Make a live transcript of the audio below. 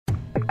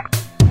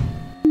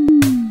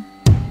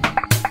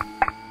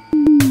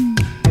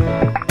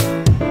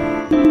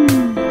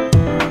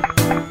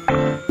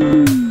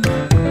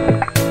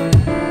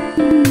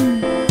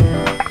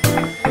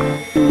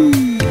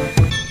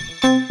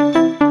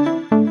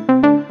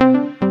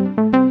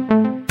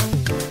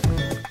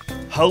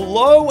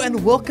Hello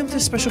and welcome to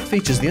Special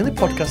Features, the only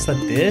podcast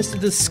that dares to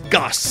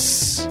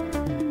discuss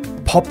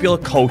popular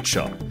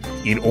culture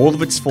in all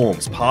of its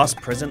forms, past,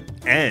 present,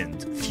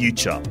 and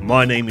future.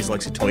 My name is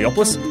Lexi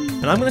Toliopoulos,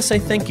 and I'm going to say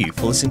thank you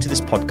for listening to this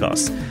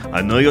podcast.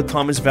 I know your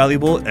time is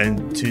valuable,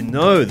 and to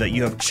know that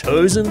you have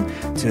chosen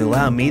to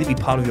allow me to be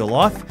part of your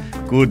life,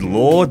 good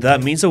Lord,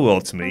 that means the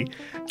world to me.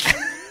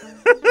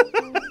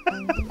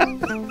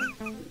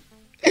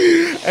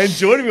 And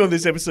joining me on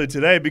this episode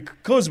today,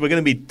 because we're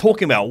going to be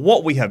talking about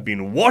what we have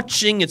been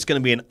watching, it's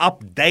going to be an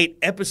update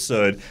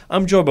episode.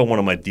 I'm joined by one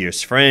of my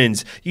dearest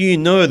friends. You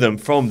know them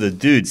from the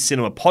Dude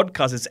Cinema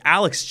podcast. It's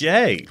Alex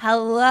J.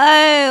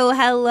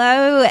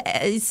 Hello,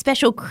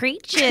 special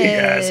creatures.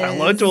 Yes,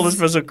 hello to all the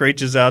special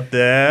creatures out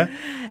there.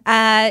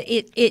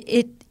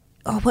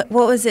 What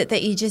was it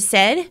that you just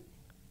said?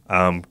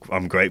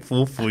 I'm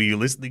grateful for you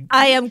listening.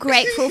 I am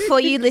grateful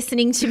for you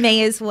listening to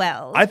me as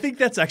well. I think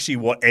that's actually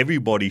what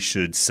everybody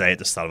should say at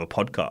the start of a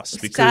podcast.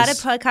 Start a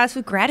podcast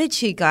with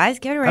gratitude, guys.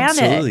 Get around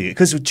it. Absolutely.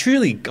 Because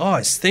truly,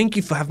 guys, thank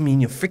you for having me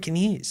in your freaking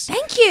ears.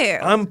 Thank you.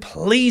 I'm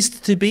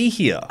pleased to be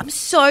here. I'm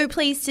so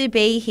pleased to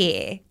be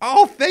here.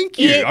 Oh, thank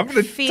you. I'm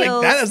going to take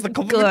that as the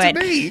compliment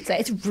to me. So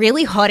it's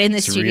really hot in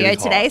the studio really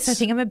today, hot. so I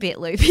think I'm a bit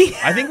loopy.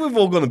 I think we've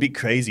all gone a bit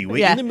crazy.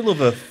 We're in the middle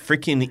of a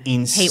freaking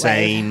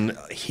insane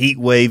heat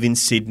wave in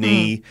Sydney.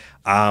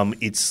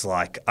 It's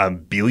like a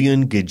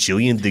billion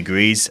gajillion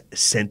degrees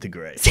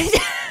centigrade. Thank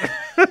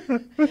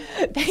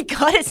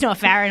God it's not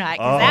Fahrenheit,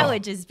 because that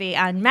would just be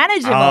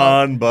unmanageable.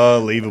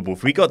 Unbelievable.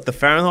 If we got the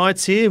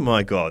Fahrenheits here,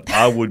 my God,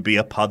 I would be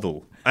a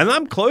puddle. And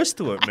I'm close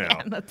to it now.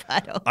 I'm a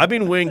puddle. I've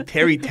been wearing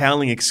terry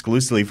toweling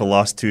exclusively for the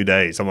last 2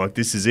 days. I'm like,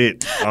 this is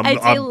it.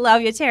 I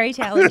love your terry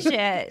toweling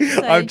shirt.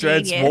 So I'm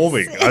genius.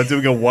 transforming. I'm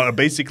doing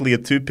basically a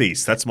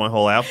two-piece. That's my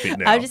whole outfit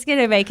now. I'm just going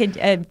to make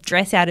a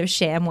dress out of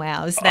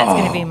ShamWows. That's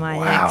going to be my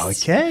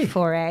next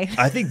foray.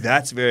 I think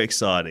that's very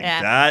exciting.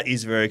 Yeah. That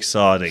is very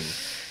exciting.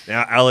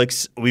 Now,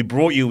 Alex, we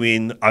brought you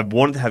in. I've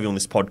wanted to have you on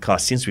this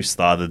podcast since we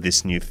started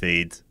this new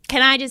feed.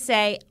 Can I just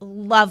say,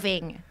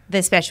 loving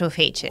the special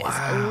features,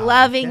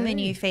 loving the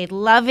new feed,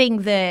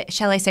 loving the,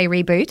 shall I say,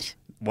 reboot?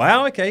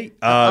 Wow, okay.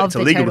 It's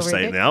illegal to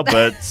say it now,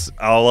 but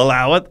I'll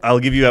allow it. I'll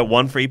give you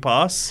one free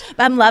pass.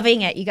 But I'm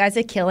loving it. You guys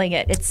are killing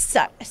it. It's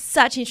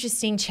such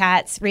interesting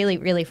chats. Really,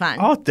 really fun.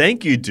 Oh,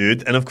 thank you,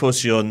 dude. And of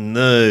course, you're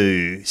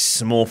no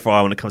small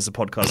fry when it comes to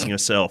podcasting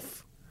yourself.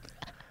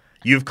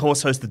 You, of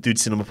course, host the Dude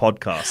Cinema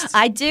podcast.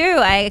 I do.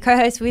 I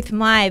co-host with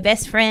my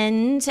best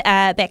friend,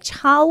 Beck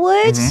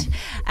Charwood.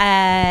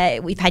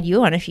 Mm-hmm. We've had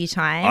you on a few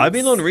times. I've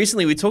been on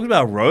recently. We talked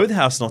about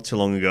Roadhouse not too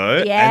long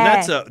ago.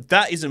 Yeah. And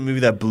that is a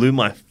movie that blew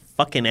my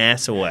fucking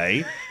ass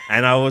away.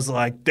 And I was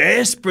like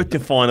desperate to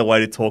find a way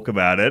to talk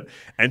about it.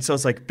 And so I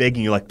was like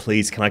begging you, like,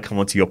 please, can I come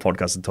onto your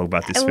podcast and talk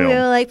about this film? We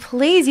were like,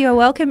 please, you're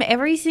welcome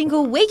every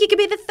single week. You could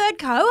be the third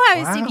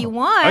co-host if you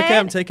want. Okay,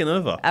 I'm taking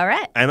over. All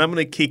right. And I'm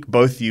going to kick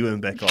both you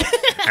and Beck off.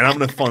 And I'm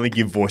going to finally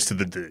give voice to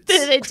the dudes.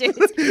 The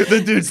dudes.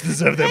 The dudes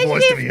deserve their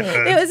voice to be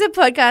heard. There was a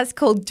podcast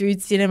called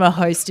Dude Cinema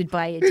hosted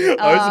by a dude.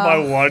 Hosted by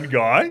one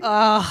guy.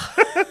 Oh.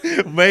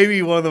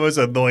 Maybe one of the most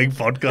annoying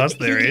podcasts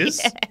there is.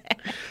 Yeah.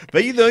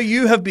 But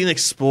you have been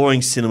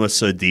exploring cinema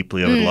so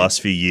deeply over the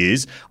last few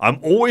years. I'm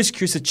always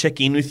curious to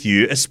check in with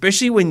you,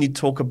 especially when you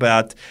talk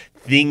about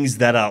things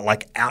that are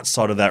like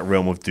outside of that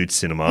realm of Dude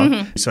Cinema.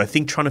 Mm-hmm. So I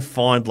think trying to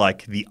find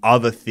like the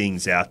other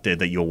things out there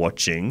that you're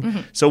watching.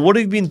 Mm-hmm. So what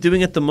have you been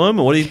doing at the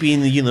moment? What have you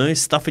been,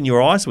 stuffing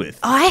your eyes with?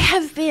 I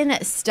have been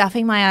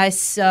stuffing my eyes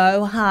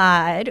so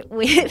hard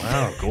with...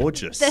 Wow,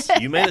 gorgeous.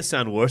 You made it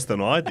sound worse than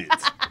I did.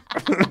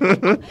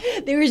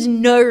 There is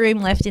no room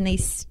left in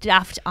these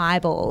stuffed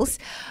eyeballs.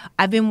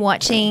 I've been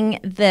watching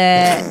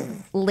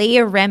the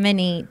Leah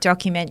Remini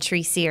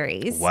documentary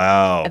series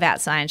about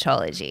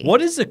Scientology.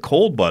 What is it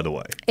called, by the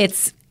way?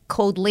 It's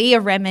called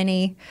Leah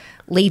Remini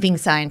Leaving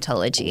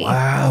Scientology.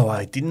 Wow,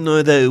 I didn't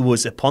know that it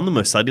was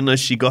eponymous. I didn't know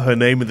she got her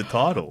name in the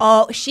title.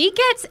 Oh, she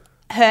gets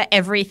her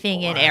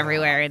everything and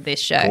everywhere in this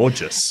show.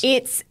 Gorgeous.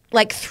 It's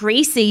like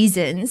 3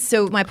 seasons.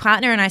 So my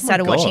partner and I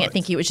started watching it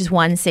thinking it was just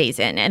 1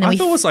 season. And then I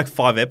thought it was like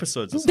 5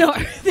 episodes or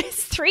something. No,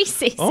 there's 3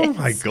 seasons. Oh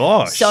my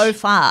gosh. So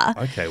far.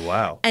 Okay,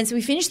 wow. And so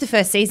we finished the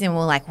first season and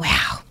we're like,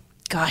 wow,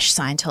 gosh,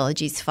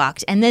 Scientology's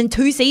fucked. And then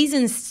 2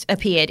 seasons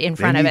appeared in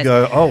front of us.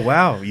 Then you go, oh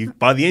wow,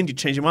 by the end you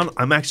change your mind,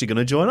 I'm actually going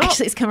to join up.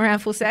 Actually, it's come around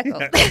full circle.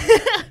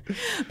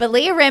 But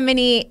Leah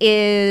Remini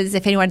is,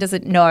 if anyone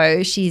doesn't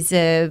know, she's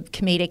a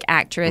comedic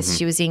actress. Mm-hmm.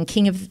 She was in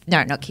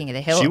not King of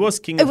the Hill. She was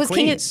King of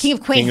Queens. King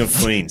of Queens. King of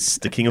Queens.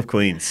 The King of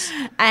Queens.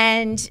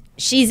 And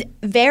she's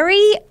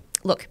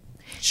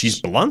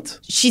She's blunt?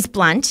 She's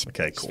blunt.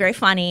 Okay, cool. She's very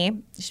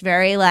funny. She's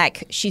very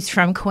she's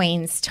from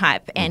Queens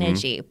type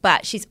energy.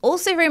 But she's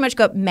also very much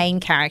got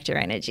main character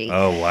energy.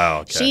 Oh,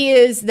 wow. Okay. She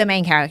is the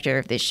main character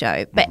of this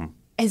show. But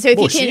and so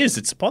if she is.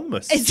 It's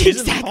eponymous.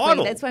 She's in the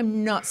title. That's why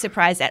I'm not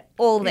surprised at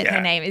all that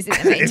her name is in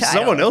the main if title. If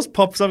someone else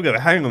pops up and go,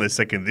 hang on a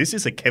second, this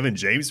is a Kevin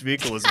James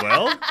vehicle as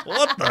well?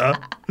 What the?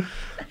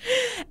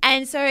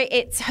 And so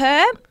it's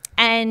her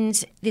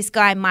and this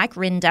guy, Mike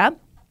Rinder.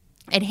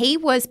 And he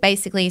was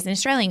basically, he's an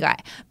Australian guy,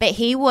 but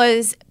he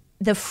was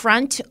the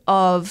front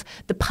of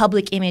the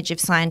public image of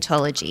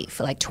Scientology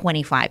for like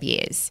 25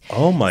 years.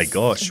 Oh my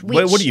gosh.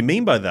 Wait, what do you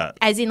mean by that?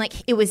 As in, like,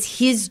 it was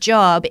his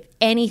job.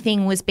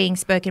 Anything was being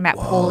spoken about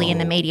poorly in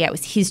the media, it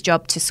was his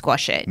job to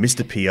squash it.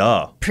 Mr.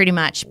 PR. Pretty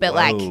much. But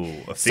like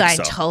a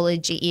fixer.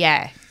 Scientology,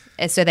 yeah.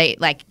 So they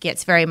like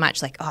gets very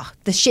much like, oh,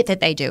 the shit that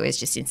they do is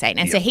just insane.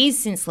 And so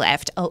he's since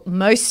left.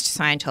 Most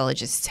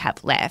Scientologists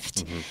have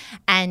left.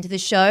 And the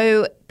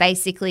show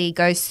basically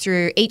goes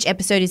through, each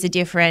episode is a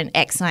different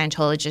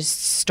ex-Scientologist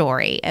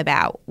story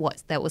about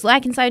what that was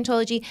like in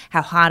Scientology,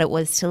 how hard it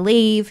was to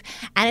leave.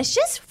 And it's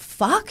just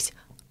fucked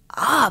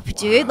up,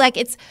 dude. Like,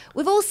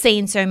 we've all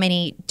seen so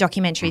many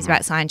documentaries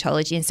about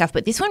Scientology and stuff,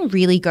 but this one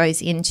really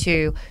goes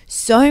into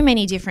so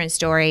many different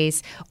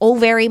stories, all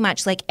very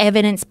much like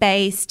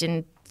evidence-based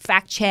and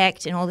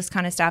fact-checked and all this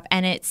kind of stuff.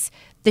 And it's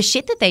the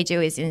shit that they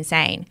do is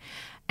insane.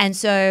 And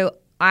so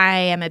I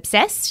am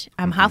obsessed.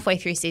 I'm halfway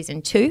through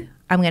season 2.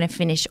 I'm going to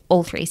finish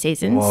all 3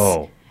 seasons.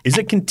 Whoa. Is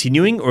it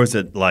continuing or is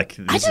it like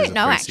this I don't is a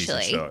know, 3-season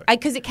actually. show?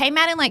 Because it came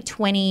out in like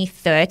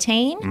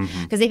 2013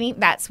 because I think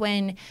that's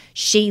when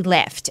she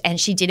left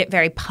and she did it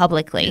very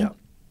publicly. Yeah.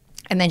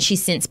 And then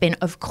she's since been,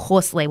 of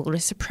course, labelled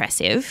as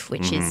suppressive,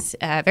 which is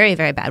a very,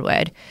 very bad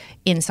word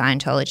in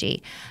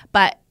Scientology.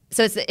 But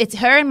so it's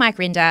her and Mike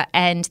Rinder,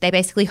 and they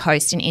basically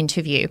host an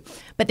interview.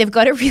 But they've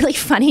got a really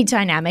funny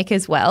dynamic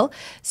as well.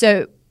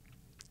 So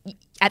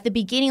at the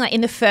beginning, like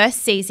in the first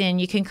season,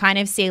 you can kind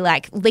of see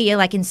like Leah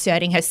like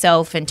inserting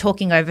herself and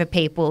talking over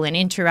people and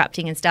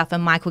interrupting and stuff.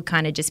 And Mike would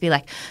kind of just be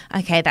like,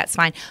 okay, that's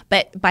fine.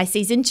 But by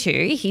season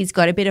 2, he's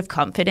got a bit of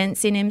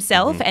confidence in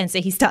himself. And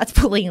so he starts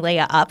pulling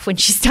Leah up when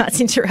she starts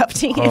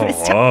interrupting him and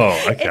stuff.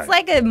 Oh, okay. It's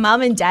like a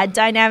mum and dad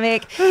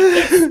dynamic.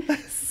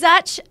 It's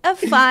such a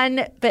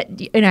fun but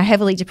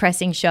heavily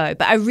depressing show.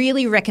 But I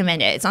really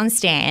recommend it. It's on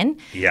Stan.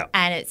 Yeah.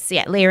 And it's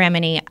Leah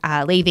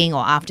Remini leaving or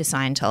after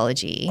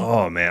Scientology.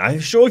 Oh, man. I'm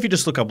sure if you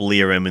just look up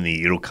Leah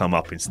Remini, it'll come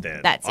up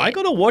instead. That's it. I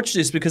got to watch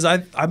this because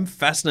I'm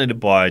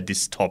fascinated by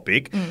this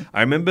topic.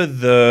 I remember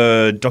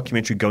the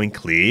documentary Going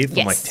Clear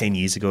from like 10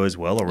 years ago as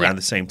well, around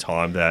the same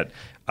time that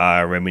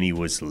Remini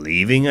was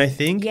leaving, I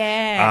think.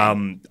 Yeah.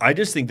 I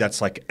just think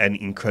that's like an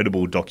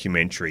incredible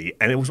documentary.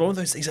 And it was one of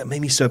those things that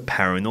made me so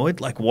paranoid.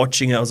 Like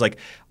watching it, I was like,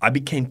 I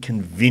became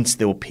convinced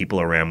there were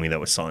people around me that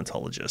were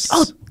Scientologists.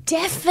 Oh,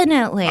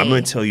 definitely. I'm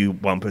going to tell you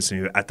one person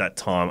who at that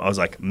time, I was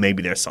like,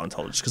 maybe they're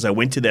Scientologists. Because I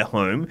went to their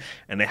home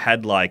and they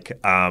had like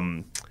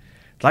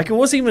it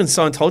wasn't even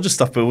Scientologist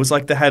stuff, but it was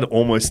like they had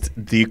almost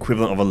the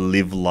equivalent of a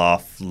live,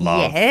 laugh,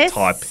 love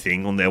type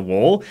thing on their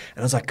wall. And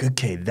I was like,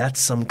 okay, that's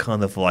some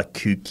kind of like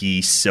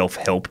kooky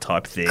self-help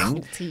type thing.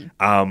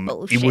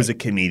 Culty It was a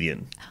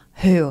comedian.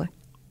 Who?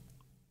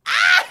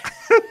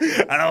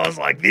 And I was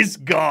like, this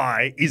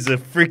guy is a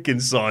freaking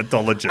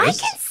Scientologist. I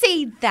can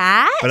see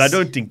that. But I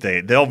don't think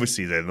they're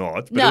obviously they're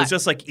not. But it was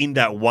just like in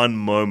that one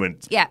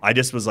moment, I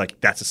just was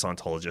like, that's a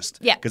Scientologist.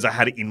 Yeah. Because I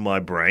had it in my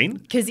brain.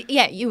 Because,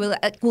 you were,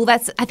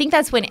 I think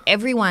that's when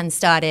everyone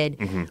started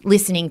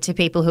listening to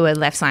people who had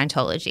left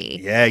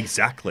Scientology. Yeah,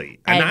 exactly.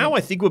 And now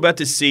I think we're about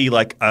to see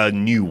like a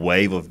new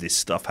wave of this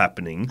stuff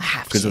happening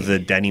because of the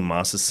Danny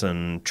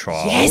Masterson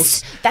trials.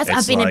 Yes,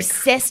 I've been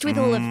obsessed with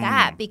all of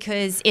that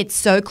because it's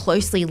so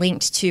closely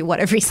linked to what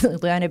I've recently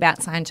learned about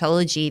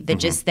Scientology. That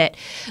just that,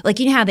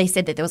 like, you know how they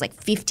said that there was like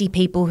 50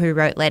 people who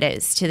wrote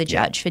letters to the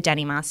judge for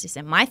Danny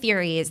Masterson. My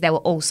theory is they were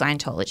all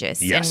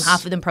Scientologists, and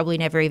half of them probably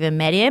never even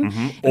met him.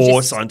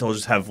 Or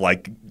Scientologists have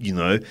like,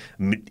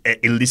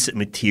 illicit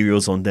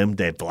materials on them.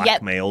 They're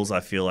blackmails. I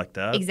feel like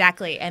that.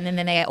 Exactly. And then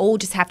they all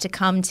just have to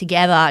come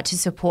together to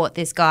support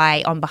this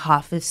guy on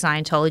behalf of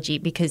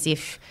Scientology, because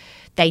if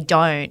they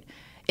don't,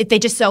 they're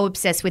just so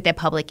obsessed with their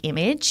public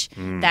image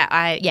that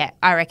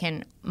I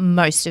reckon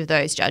most of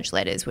those judge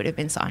letters would have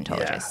been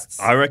Scientologists.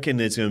 Yeah. I reckon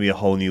there's going to be a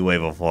whole new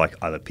wave of like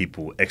either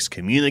people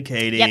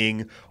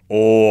excommunicating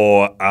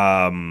or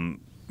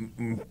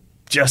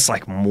just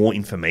like more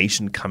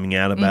information coming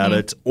out about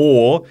it,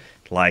 or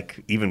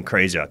like even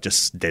crazier,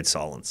 just dead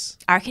silence.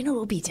 I reckon it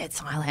will be dead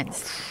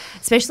silence,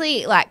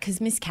 especially like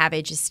because Miss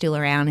Cabbage is still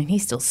around and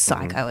he's still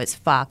psycho as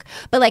fuck.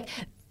 But like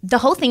the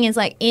whole thing is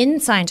like in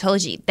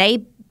Scientology,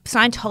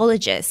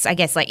 Scientologists, I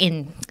guess, like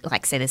in,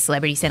 like, say, the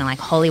Celebrity Center, like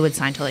Hollywood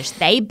Scientologists,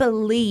 they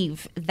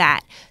believe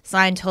that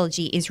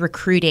Scientology is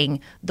recruiting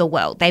the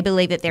world. They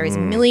believe that there is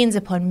millions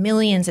upon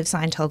millions of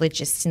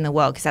Scientologists in the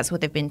world, because that's what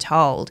they've been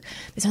told.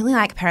 There's only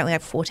like apparently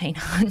like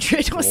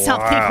 1,400 or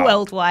something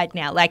worldwide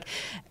now, like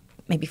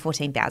maybe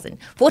 14,000,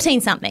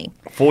 14 something.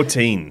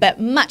 14.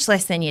 But much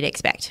less than you'd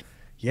expect.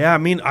 Yeah, I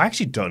mean, I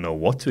actually don't know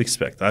what to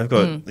expect. I've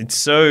got, it's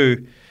so...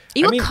 Are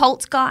you a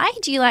cult guy?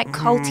 Do you like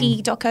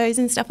culty docos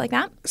and stuff like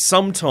that?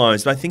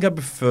 Sometimes, but I think I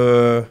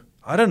prefer...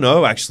 I don't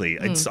know, actually.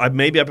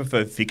 Maybe I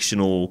prefer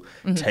fictional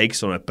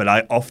takes on it, but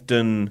I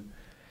often...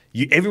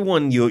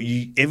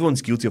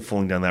 Everyone's guilty of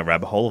falling down that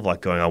rabbit hole of like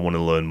going, I want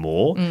to learn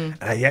more. And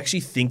I actually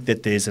think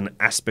that there's an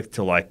aspect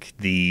to like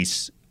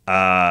these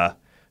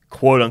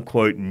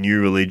quote-unquote new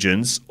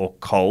religions or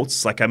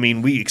cults. Like, I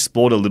mean, we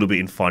explored a little bit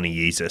in Finding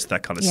Jesus,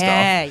 that kind of stuff.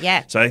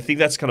 Yeah. So I think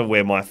that's kind of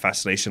where my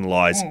fascination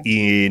lies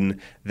in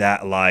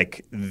that,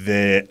 like,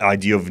 the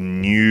idea of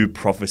new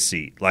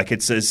prophecy. Like,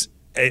 it says,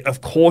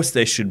 of course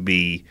there should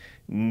be,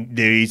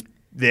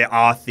 there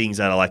are things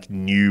that are like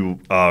new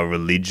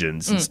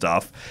religions and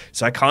stuff.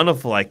 So I kind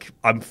of like,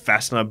 I'm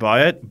fascinated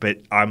by it, but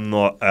I'm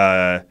not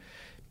a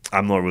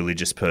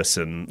religious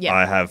person. Yeah.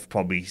 I have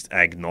probably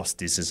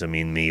agnosticism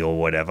in me or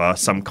whatever,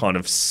 some kind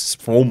of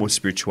form of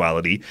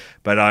spirituality,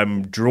 but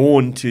I'm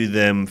drawn to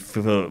them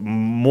for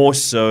more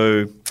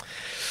so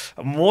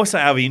out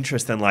of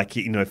interest than like,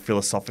 you know,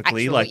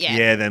 philosophically.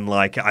 Then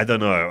like, I don't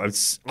know.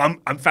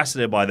 I'm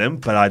fascinated by them,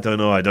 but I don't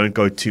know. I don't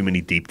go too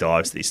many deep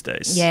dives these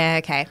days. Yeah,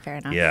 okay, fair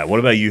enough. Yeah. What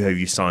about you? Have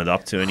you signed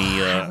up to any?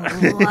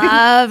 I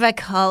love a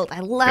cult.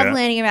 I love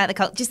learning about the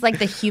cult, just like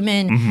the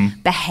human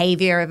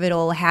behavior of it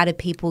all. How do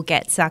people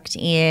get sucked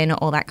in?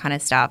 All that kind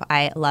of stuff.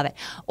 I love it.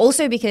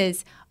 Also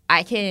because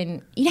I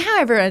can, you know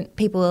how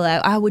people are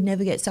like, I would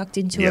never get sucked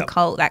into a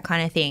cult, that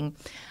kind of thing.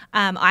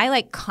 I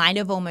like kind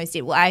of almost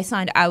did. Well,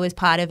 I was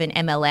part of an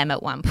MLM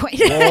at one point.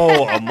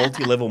 Whoa, a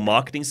multi-level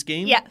marketing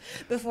scheme? Yeah,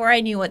 before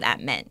I knew what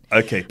that meant.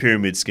 Okay,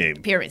 pyramid scheme.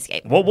 Pyramid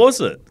scheme. What was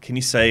it? Can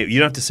you say? You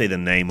don't have to say the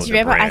name of the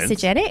brand. Do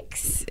you remember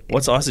Isagenix?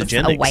 What's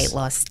Isagenix? A weight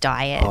loss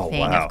diet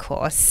thing, of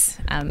course.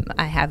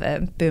 I have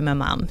a boomer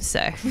mum, so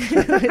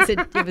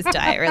it was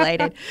diet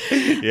related.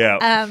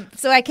 Yeah.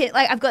 So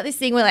I've got this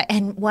thing where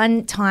and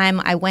one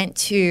time I went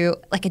to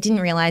I didn't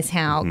realize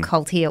how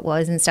culty it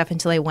was and stuff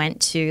until I went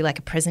to a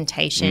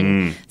presentation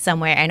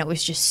somewhere, and it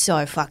was just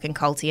so fucking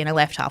culty, and I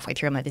left halfway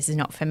through. I'm like, this is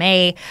not for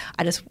me.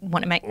 I just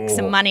want to make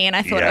some money, and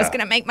I thought I was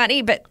going to make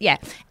money, but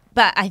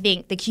But I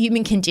think the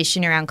human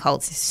condition around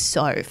cults is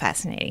so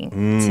fascinating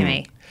to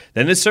me.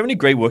 Then there's so many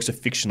great works of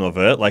fiction of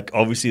it. Like,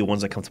 obviously, the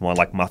ones that come to mind,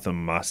 like Martha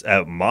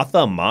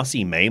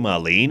Marcy May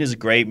Marlene is a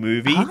great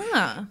movie.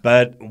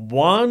 But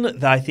one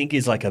that I think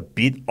is like a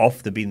bit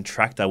off the beaten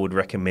track that I would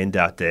recommend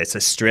out there, it's an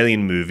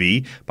Australian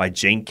movie by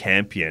Jane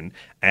Campion.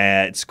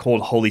 It's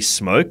called Holy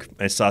Smoke,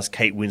 and it stars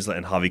Kate Winslet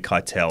and Harvey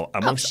Keitel,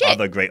 amongst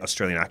other great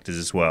Australian actors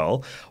as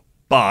well.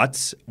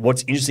 But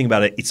what's interesting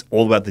about it, it's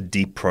all about the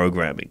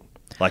deprogramming.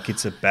 Like,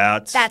 it's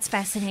about... That's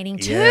fascinating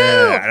too.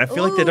 Yeah, and I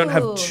feel like they don't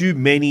have too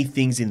many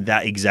things in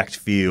that exact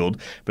field.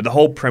 But the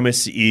whole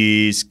premise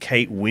is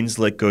Kate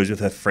Winslet goes with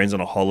her friends on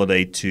a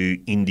holiday to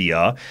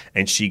India,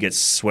 and she gets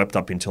swept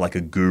up into like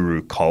a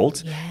guru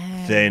cult.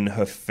 Yeah. Then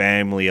her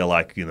family are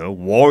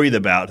worried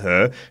about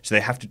her, so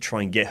they have to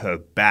try and get her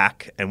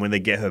back. And when they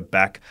get her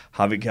back,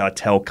 Harvey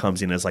Keitel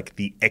comes in as like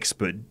the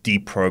expert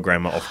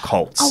deprogrammer of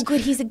cults. Oh,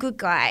 good. He's a good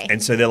guy.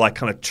 And so they're like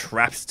kind of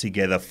trapped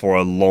together for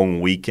a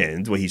long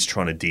weekend where he's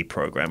trying to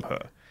deprogram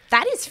her.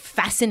 That is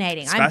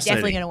fascinating. I'm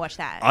definitely going to watch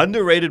that.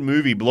 Underrated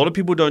movie. A lot of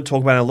people don't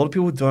talk about it. A lot of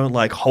people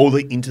don't hold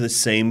it into the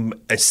same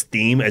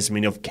esteem as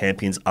many of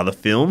Campion's other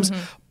films.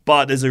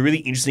 But there's a really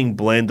interesting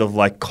blend of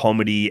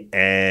comedy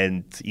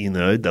and,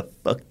 the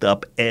fucked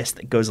up S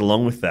that goes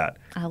along with that.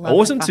 I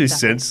wasn't to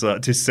censor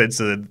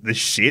the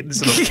shit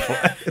instead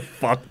of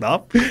fucked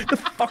up. The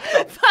fucked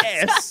up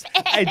S.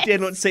 I dare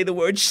not say the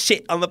word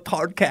shit on the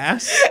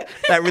podcast.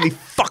 That really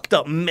fucked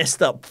up,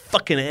 messed up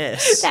fucking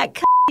S. That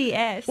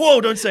S.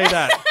 Whoa, don't say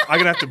that. I'm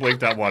going to have to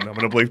bleep that one. I'm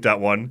going to bleep that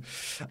one.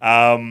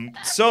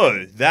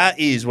 So that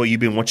is what you've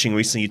been watching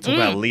recently. You talked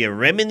about Leah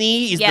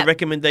Remini is the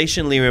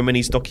recommendation. Leah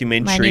Remini's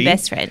documentary. My new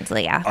best friend,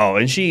 Leah. Oh,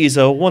 and she is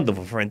a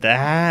wonderful friend to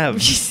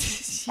have. She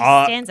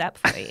stands up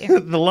for you.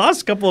 The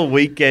last couple of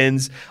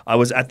weekends, I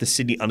was at the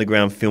Sydney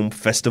Underground Film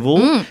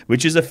Festival,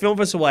 which is a film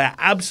festival I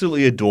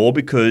absolutely adore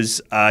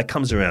because it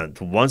comes around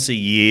once a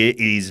year. It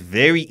is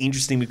very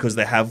interesting because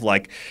they have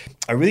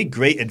a really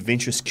great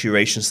adventurous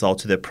curation style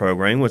to their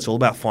programming where it's all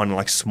about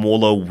finding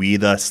smaller,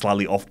 weirder,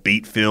 slightly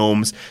offbeat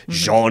films,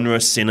 genre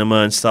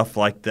cinema and stuff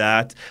like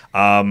that.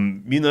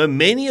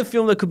 Many a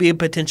film that could be a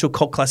potential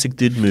cult classic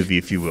dude movie,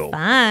 if you will.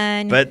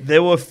 Fun. But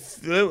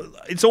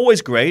it's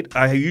always great.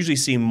 I usually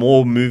see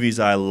more movies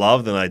I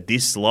love than I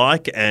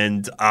dislike,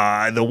 and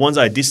the ones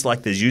I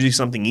dislike, there's usually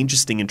something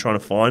interesting in trying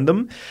to find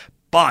them.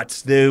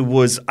 But there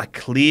was a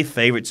clear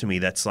favorite to me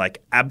that's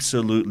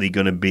absolutely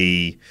going to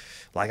be...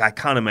 I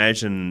can't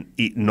imagine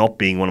it not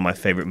being one of my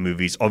favorite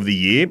movies of the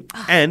year.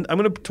 And I'm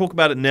going to talk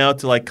about it now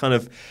to kind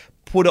of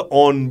put it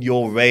on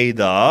your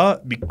radar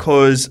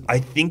because I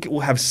think it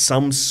will have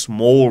some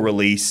small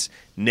release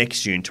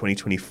next year in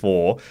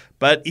 2024.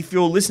 But if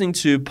you're listening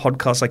to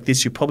podcasts like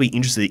this, you're probably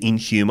interested in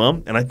humor.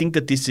 And I think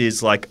that this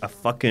is a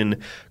fucking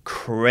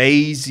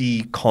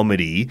crazy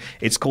comedy.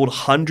 It's called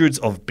Hundreds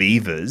of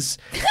Beavers.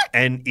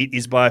 And it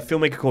is by a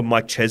filmmaker called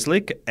Mike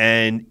Cheslick.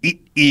 And it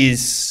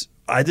is...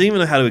 I don't even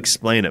know how to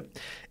explain it.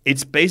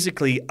 It's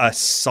basically a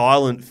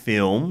silent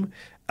film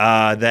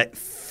that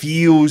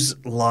feels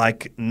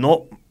like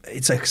not...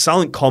 It's a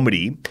silent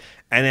comedy,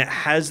 and it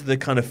has the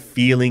kind of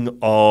feeling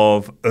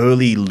of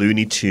early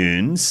Looney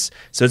Tunes.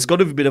 So it's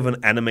got a bit of an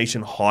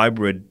animation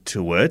hybrid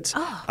to it.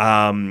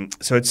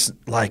 So it's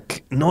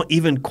like not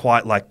even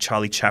quite like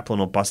Charlie Chaplin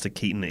or Buster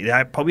Keaton.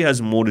 It probably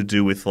has more to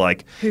do with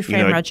like Who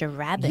Framed Roger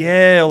Rabbit.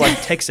 Yeah, or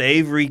like Tex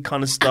Avery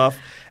kind of stuff.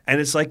 And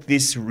it's like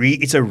this,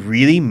 it's a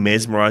really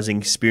mesmerizing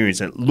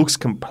experience. And it looks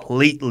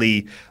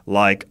completely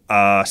like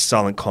a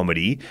silent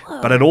comedy.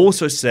 Whoa. But I'd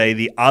also say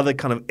the other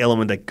kind of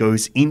element that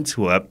goes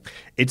into it,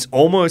 it's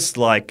almost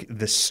like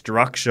the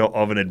structure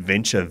of an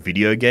adventure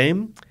video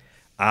game,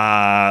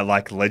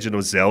 like Legend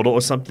of Zelda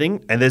or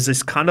something. And there's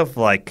this kind of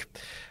like,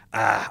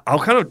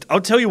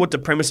 I'll tell you what the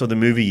premise of the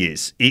movie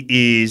is. It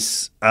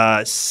is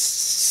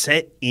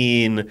set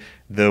in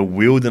the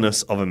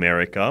wilderness of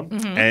America,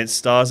 and it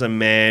stars a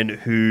man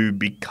who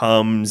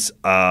becomes,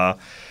 I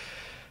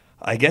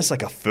guess,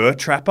 like a fur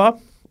trapper.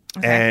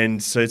 Okay.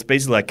 And so it's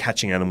basically like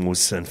catching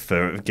animals and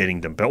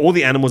getting them. But all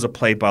the animals are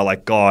played by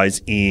like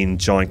guys in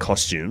giant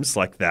costumes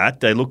like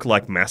that. They look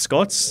like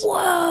mascots.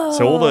 Whoa.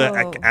 So all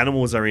the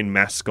animals are in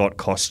mascot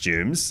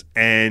costumes.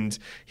 And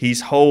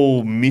his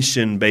whole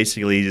mission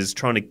basically is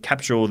trying to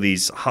capture all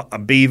these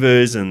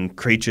beavers and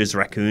creatures,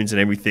 raccoons and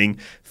everything,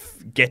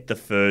 get the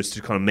furs to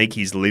kind of make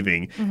his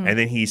living. And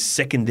then his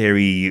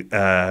secondary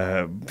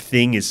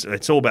thing is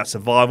it's all about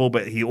survival,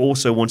 but he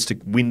also wants to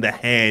win the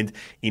hand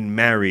in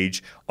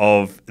marriage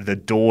of the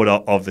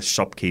daughter of the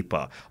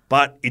shopkeeper.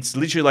 But it's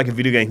literally like a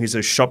video game. He's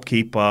a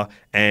shopkeeper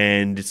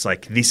and it's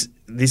like this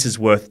is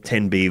worth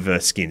 10 beaver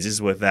skins. This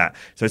is worth that.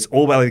 So it's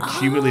all about the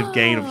cumulative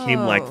gain of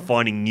him like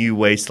finding new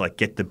ways to like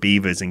get the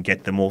beavers and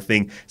get them all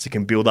thing so it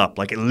can build up.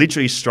 Like it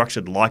literally is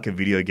structured like a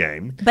video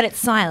game. But it's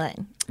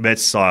silent. But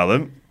it's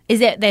silent.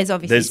 There's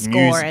obviously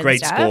score music, and great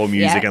stuff. score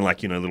music and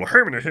like, you know, little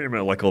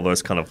hermit, like all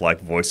those kind of like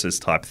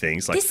voices type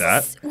things like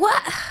that. What?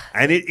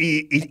 And it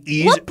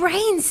is. What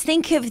brains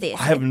think of this?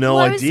 I have no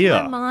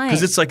idea.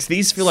 Because it's like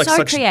these feel like So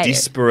such creative.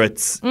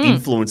 disparate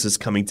influences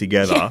coming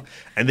together.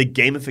 And the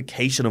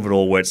gamification of it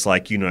all where it's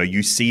like, you know,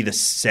 you see the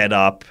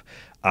setup,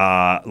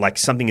 like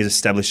something is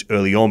established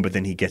early on, but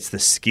then he gets the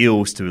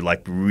skills to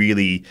like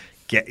really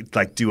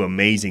do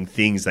amazing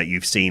things that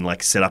you've seen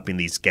like set up in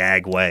these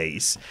gag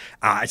ways.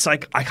 It's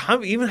like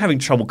I'm even having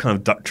trouble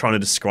kind of trying to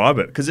describe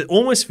it because it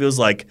almost feels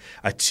like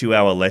a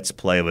 2-hour let's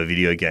play of a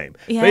video game.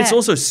 Yeah. But it's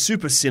also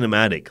super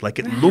cinematic. Like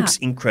it looks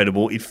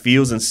incredible. It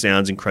feels and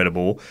sounds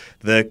incredible.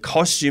 The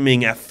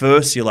costuming at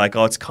first you're like,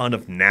 oh, it's kind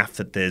of naff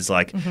that there's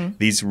like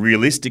these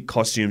realistic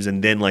costumes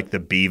and then like the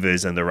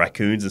beavers and the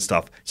raccoons and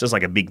stuff. It's just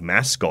like a big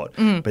mascot.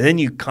 But then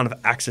you kind of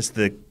access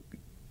the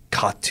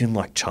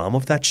cartoon-like charm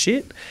of that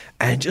shit,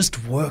 and it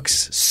just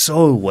works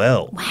so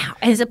well. Wow.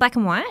 And is it black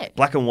and white?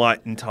 Black and white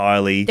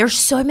entirely. There's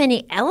so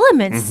many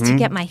elements to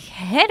get my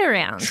head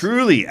around.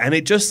 Truly. And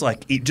it just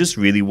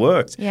really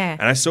worked. Yeah.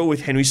 And I saw it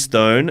with Henry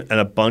Stone and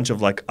a bunch of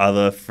like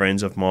other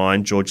friends of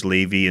mine, George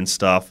Levy and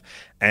stuff.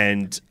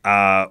 And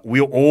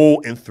we were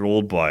all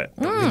enthralled by it.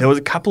 There was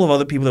a couple of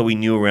other people that we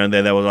knew around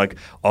there that were like,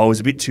 oh, it was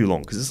a bit too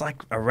long because it's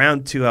like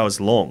around 2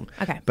 hours long.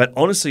 Okay. But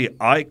honestly,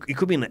 it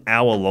could be an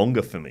hour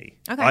longer for me.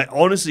 Okay. I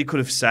honestly could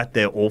have sat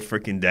there all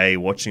freaking day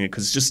watching it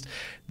because it's just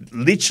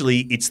literally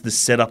it's the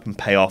setup and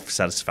payoff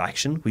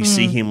satisfaction. We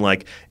see him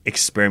like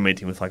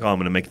experimenting with like, oh, I'm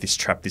going to make this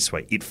trap this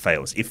way. It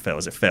fails.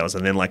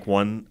 And then like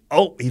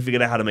he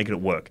figured out how to make it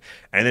work.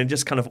 And then it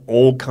just kind of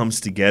all comes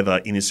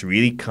together in this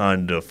really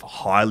kind of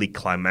highly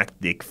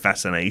climactic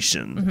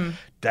fascination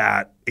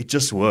that it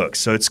just works.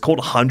 So it's called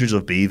Hundreds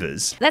of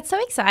Beavers. That's so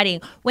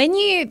exciting. When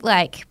you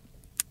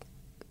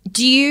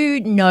do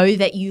you know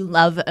that you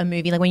love a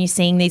movie? Like when you're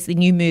seeing these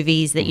new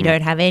movies that you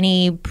don't have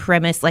any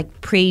premise,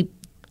 like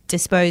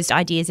predisposed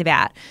ideas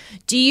about,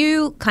 do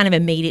you kind of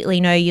immediately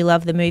know you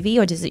love the movie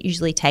or does it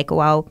usually take a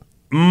while?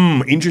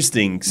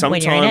 Interesting.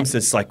 Sometimes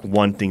it's like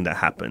one thing that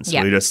happens.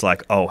 Yep. We're just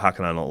like, oh, how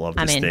can I not love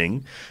this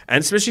thing?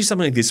 And especially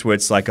something like this where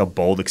it's like a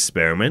bold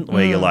experiment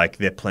where you're like,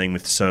 they're playing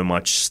with so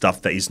much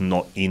stuff that is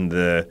not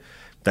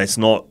that's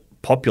not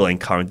popular in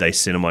current day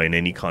cinema in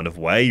any kind of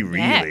way,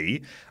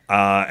 really.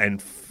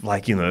 And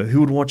like, you know,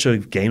 who would watch a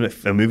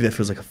movie that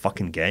feels like a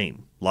fucking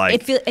game?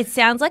 Like it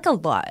sounds like a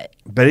lot.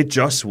 But it's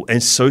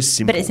so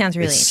simple. But it sounds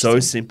really It's so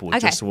simple.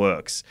 It just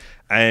works.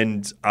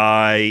 And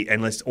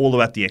it's all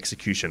about the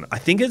execution. I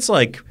think it's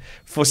like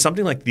for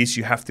something like this,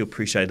 you have to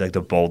appreciate like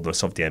the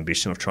boldness of the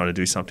ambition of trying to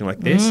do something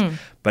like this.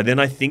 But then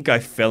I think I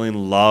fell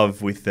in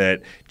love with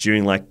it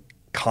during like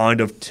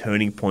kind of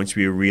turning points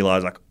where you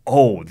realize like,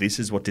 oh, this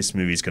is what this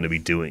movie is going to be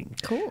doing.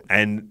 Cool.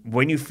 And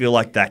when you feel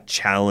like that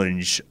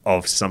challenge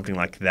of something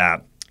like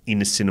that in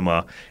the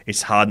cinema,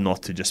 it's hard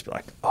not to just be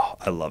like, oh,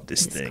 I love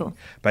this thing. Cool.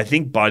 But I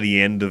think by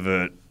the end of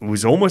it, it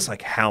was almost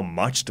like, how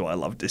much do I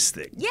love this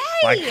thing? Yay!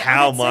 Like,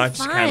 how much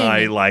can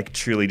I like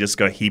truly just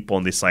go heap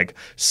on this like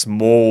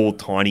small,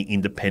 tiny,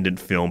 independent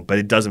film? But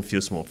it doesn't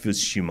feel small; it feels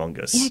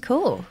humongous. Yeah,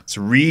 cool. It's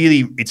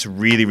really,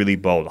 really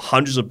bold.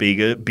 Hundreds of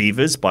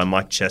Beavers by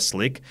Mike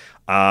Cheslick.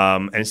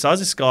 And it stars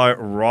this guy,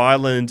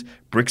 Ryland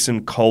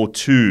Brixton Cole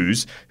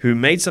Tews, who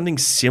made something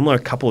similar a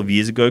couple of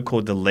years ago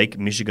called The Lake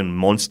Michigan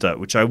Monster,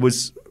 which I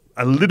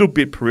a little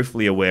bit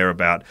peripherally aware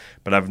about,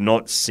 but I've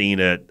not seen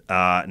it.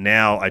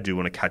 Now I do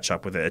want to catch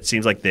up with it. It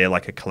seems like they're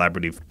like a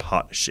collaborative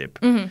partnership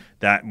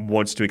that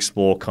wants to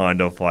explore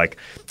kind of like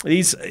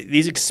these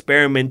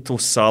experimental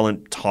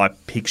silent type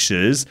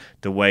pictures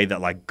the way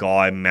that like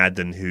Guy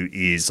Maddin, who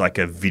is like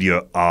a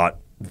video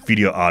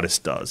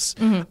artist does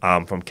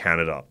from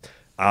Canada.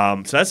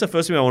 So that's the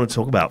first thing I want to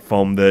talk about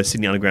from the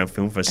Sydney Underground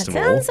Film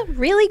Festival. That sounds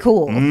really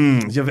cool.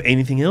 Do you have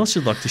anything else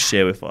you'd like to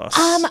share with us?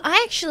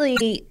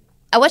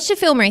 I watched a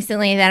film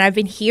recently that I've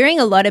been hearing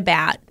a lot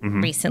about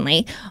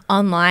recently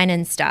online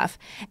and stuff,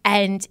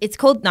 and it's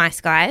called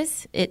Nice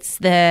Guys. It's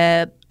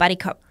the buddy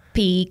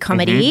copy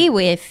comedy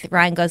with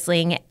Ryan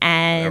Gosling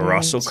and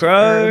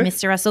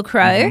Mr. Russell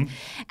Crowe.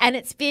 And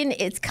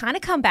it's kind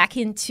of come back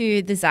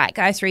into the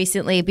zeitgeist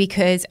recently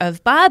because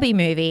of Barbie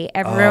movie.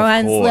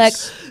 Everyone's like,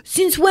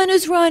 since when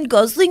has Ryan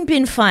Gosling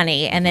been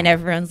funny? And then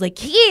everyone's like,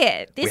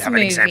 here, this movie. We have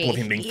an example of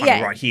him being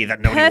funny right here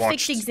that nobody watched.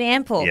 Perfect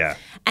example. Yeah.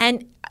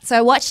 And so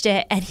I watched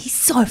it and he's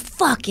so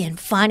fucking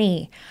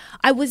funny.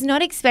 I was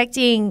not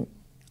expecting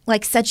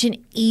like such an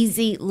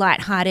easy,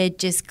 lighthearted,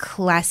 just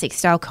classic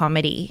style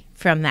comedy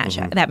from that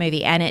show, that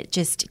movie, and it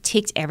just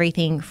ticked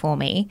everything for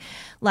me.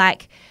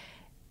 Like,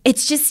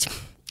 it's just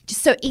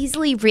so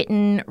easily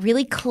written,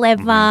 really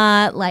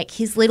clever. Like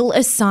his little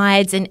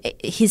asides and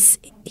his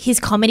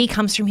comedy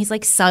comes from his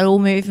like subtle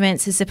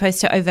movements as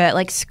opposed to overt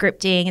like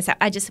scripting. And so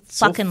I just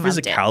fucking loved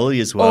it. Physicality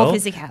as well. All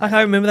physicality. Like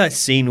I remember that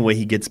scene where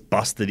he gets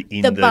busted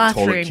in the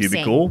toilet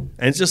cubicle,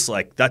 and it's just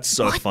like that's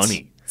so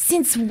funny.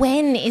 Since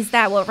when is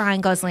that what Ryan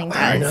Gosling does?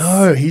 I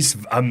know. He's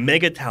a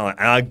mega talent.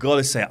 And I got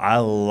to say, I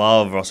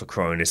love Russell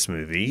Crowe in this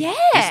movie. Yeah.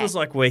 This was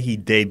like where he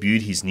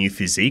debuted his new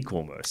physique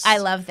almost. I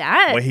love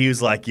that. Where he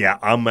was like, yeah,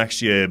 I'm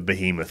actually a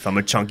behemoth. I'm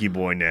a chunky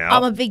boy now.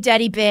 I'm a big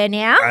daddy bear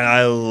now. And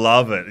I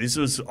love it. This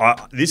was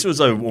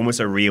almost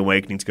a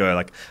reawakening to go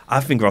like, I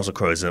think Russell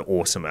Crowe is an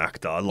awesome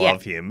actor. I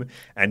love him.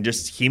 And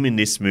just him in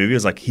this movie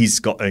was like, he's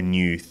got a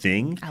new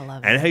thing. I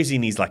love it. And he's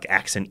in his like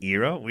accent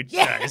era, which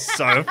is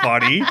so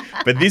funny.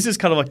 But this is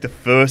kind of like the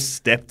first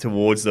step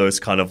towards those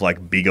kind of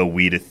like bigger,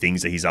 weirder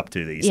things that he's up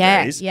to these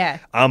days. Yeah.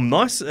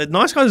 Nice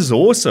Guys is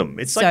awesome.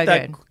 It's like so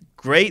that good.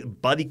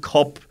 Great buddy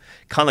cop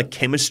kind of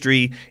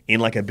chemistry in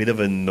like a bit of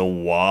a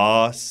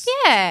noir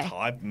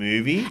type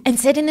movie. And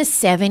set in the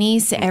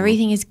 70s, so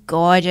everything is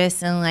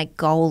gorgeous and like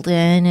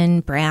golden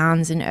and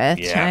browns and earth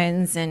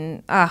tones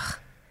and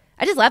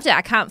I just loved it.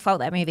 I can't fault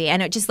that movie.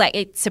 And it just like,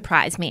 it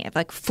surprised me. It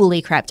like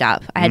fully crept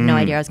up. I had no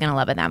idea I was going to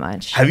love it that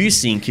much. Have you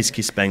seen Kiss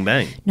Kiss Bang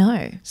Bang?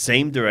 No.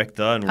 Same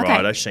director and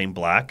writer, Shane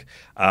Black.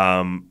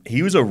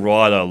 He was a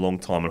writer a long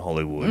time in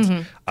Hollywood.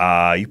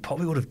 You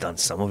probably would have done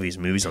some of his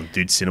movies on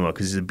Dude Cinema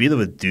because he's a bit of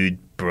a dude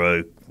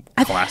bro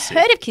classic.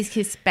 I've heard of Kiss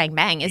Kiss Bang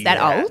Bang. Is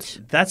that old?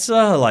 That's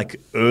like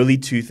early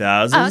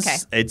 2000s. Oh, okay.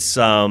 It's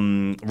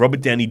Robert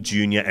Downey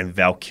Jr. and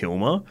Val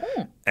Kilmer.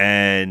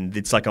 And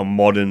it's like a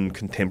modern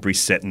contemporary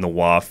set in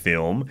noir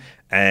film.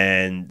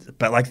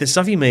 But like the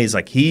stuff he made is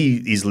like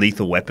he is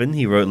Lethal Weapon.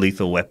 He wrote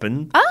Lethal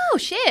Weapon. Oh,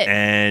 shit.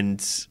 And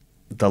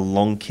The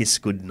Long Kiss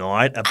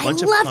Goodnight. I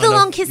love The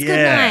Long Kiss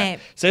Goodnight.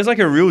 So he's like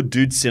a real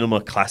Dude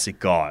Cinema classic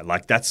guy.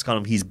 Like that's kind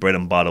of his bread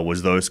and butter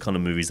was those kind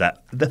of movies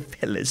that the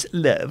fellas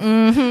love.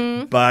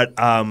 But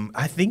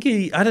I think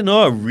I don't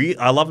know.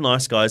 I love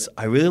Nice Guys.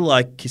 I really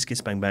like Kiss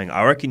Kiss Bang Bang.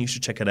 I reckon you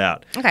should check it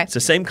out. Okay. It's the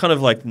same kind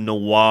of like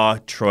noir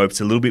tropes,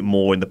 a little bit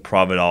more in the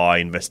private eye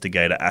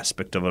investigator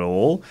aspect of it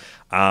all.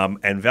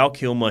 And Val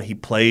Kilmer, he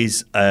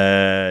plays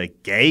a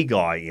gay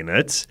guy in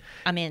it.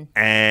 I'm in.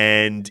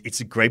 And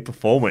it's a great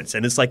performance.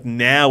 And it's like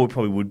now it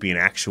probably would be an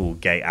actual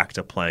gay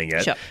actor playing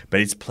it. Sure. But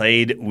it's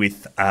played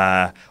with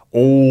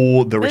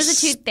all the... It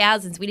was the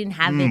 2000s. We didn't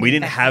have we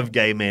didn't have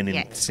gay men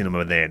in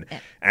cinema then. Yeah.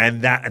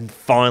 And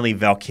finally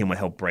Val Kilmer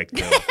helped break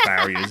the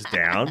barriers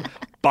down.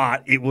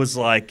 But it was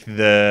like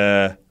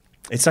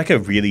it's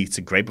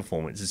a great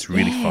performance. It's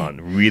really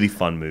really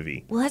fun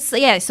movie. Well,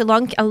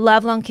 I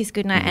love Long Kiss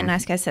Goodnight and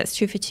Nice Guys. So that's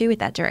 2 for 2 with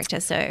that director.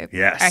 So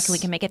yes. I reckon we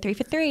can make it 3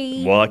 for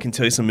 3. Well, I can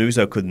tell you some movies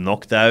that could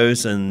knock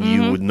those and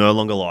you would no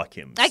longer like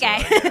him.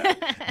 Okay. So,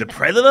 The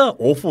Predator,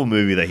 awful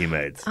movie that he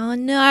made. Oh,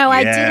 no,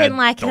 I didn't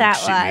like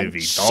that one.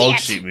 Dog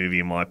shit movie,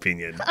 in my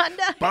opinion. Oh,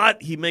 no.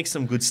 But he makes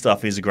some good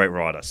stuff. He's a great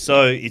writer.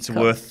 So it's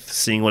worth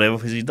seeing whatever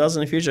he does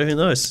in the future. Who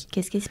knows?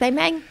 Kiss Kiss Bang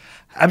Bang.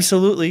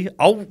 Absolutely.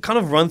 I'll kind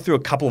of run through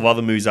a couple of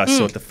other movies I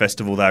saw at the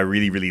festival that I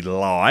really, really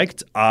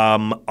liked.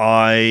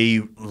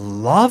 I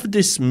loved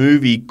this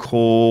movie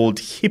called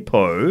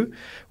Hippo,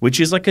 which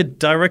is like a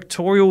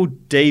directorial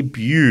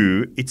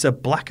debut. It's a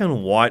black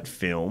and white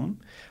film.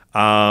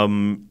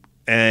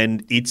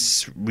 And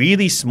it's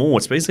really small.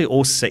 It's basically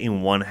all set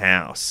in one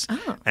house.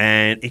 Oh.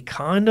 And it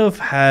kind of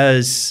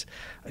has...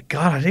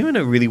 God, I don't even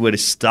know really where to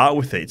start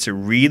with it. It's a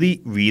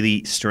really,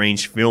 really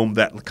strange film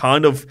that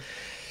kind of...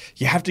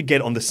 You have to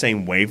get on the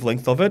same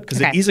wavelength of it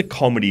because it is a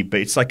comedy,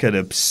 but it's like an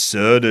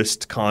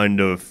absurdist kind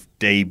of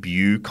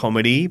debut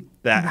comedy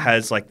that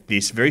has like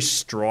this very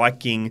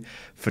striking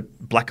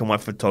black and white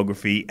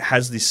photography,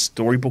 has this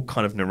storybook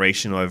kind of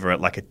narration over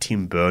it, like a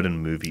Tim Burton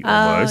movie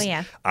almost. Oh,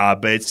 yeah.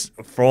 But it's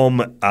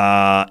from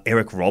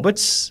Eric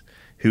Roberts,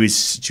 who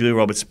is Julia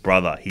Roberts'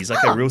 brother. He's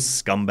like a real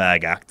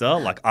scumbag actor.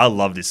 Like, I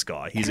love this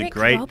guy. He's Eric a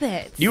great...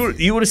 Roberts. You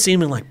would have seen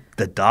him in, like,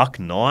 The Dark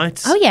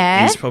Knight. Oh,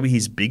 yeah. He's probably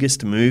his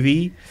biggest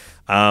movie.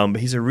 But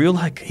he's a real,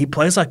 like, he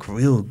plays like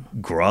real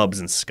grubs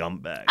and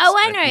scumbags. Oh,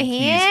 I know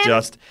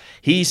him.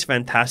 He's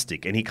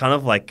fantastic. And he kind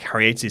of like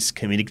creates this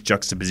comedic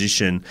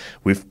juxtaposition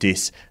with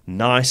this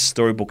nice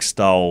storybook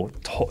style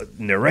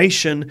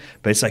narration,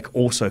 but it's like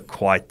also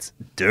quite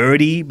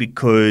dirty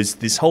because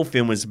this whole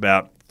film is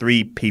about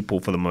three people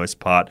for the most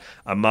part.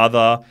 A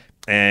mother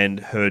and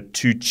her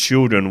two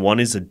children. One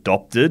is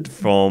adopted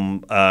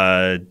from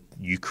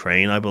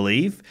Ukraine, I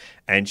believe,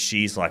 and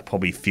she's like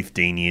probably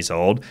 15 years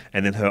old.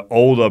 And then her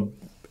older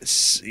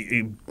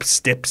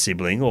step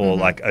sibling or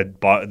like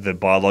the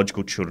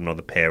biological children of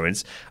the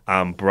parents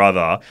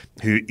brother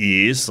who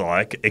is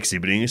like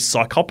exhibiting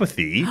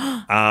psychopathy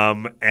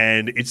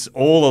and it's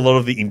all a lot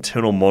of the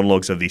internal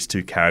monologues of these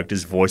two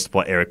characters voiced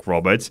by Eric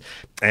Roberts,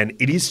 and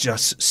it is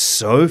just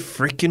so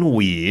freaking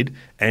weird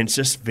and it's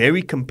just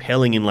very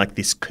compelling in like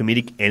this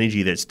comedic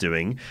energy that's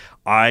doing.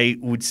 I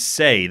would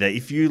say that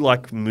if you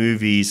like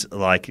movies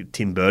like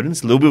Tim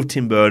Burton's, a little bit of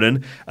Tim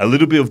Burton, a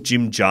little bit of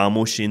Jim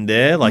Jarmusch in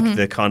there, like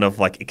the kind of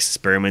like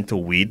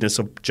experimental weirdness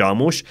of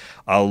Jarmusch,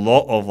 a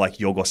lot of like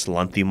Yorgos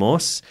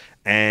Lanthimos,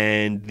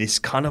 and this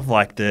kind of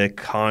like the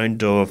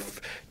kind of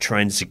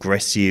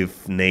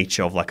transgressive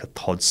nature of like a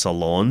Todd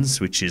Solondz,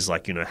 which is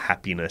like, you know,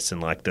 happiness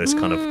and like those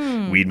kind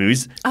of weird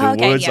movies. The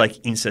words like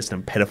incest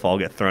and pedophile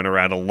get thrown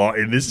around a lot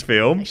in this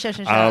film. Sure.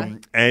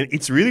 And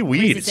it's really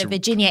weird. It's a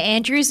Virginia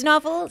Andrews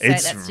novel, so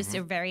that's just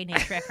a very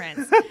niche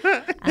reference.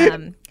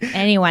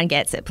 Anyone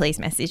gets it, please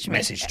message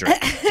me.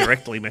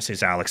 Directly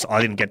message Alex.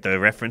 I didn't get the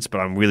reference, but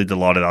I'm really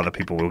delighted other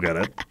people will get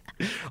it.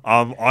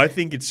 I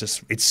think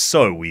it's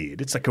so weird.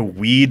 It's like a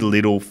weird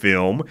little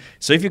film.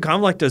 So if you kind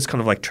of like those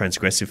kind of like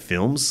transgressive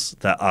films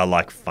that are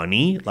like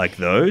funny, like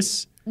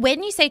those.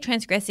 When you say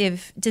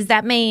transgressive, does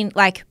that mean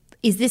like,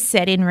 is this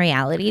set in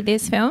reality,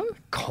 this film?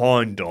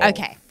 Kind of.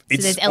 Okay. So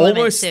there's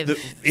elements of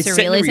it's surrealism.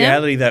 set in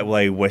reality that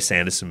way Wes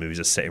Anderson movies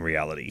are set in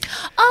reality.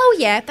 Oh,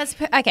 yeah. That's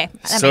okay.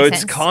 That so makes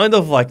it's sense. kind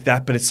of like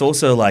that, but it's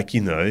also like,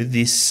 you know,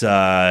 this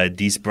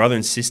brother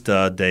and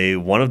sister,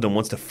 one of them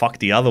wants to fuck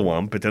the other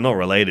one, but they're not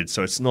related.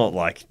 So it's not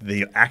like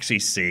they actually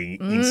see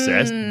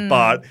incest,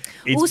 but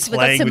it's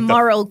playing with some with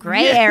moral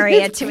grey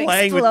area to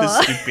playing explore. with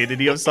the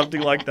stupidity of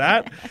something like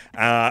that.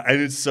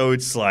 And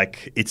it's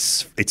like,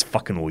 it's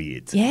fucking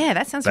weird. Yeah,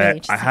 that sounds But really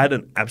interesting. I had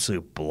an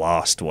absolute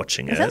blast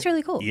watching it. That sounds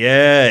really cool.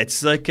 Yeah,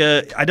 it's like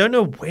I don't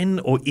know when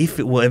or if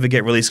it will ever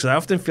get released because I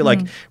often feel like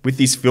with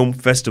these film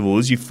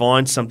festivals, you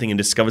find something and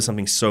discover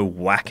something so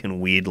whack and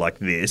weird like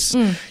this,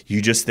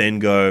 you just then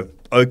go,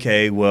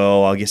 okay,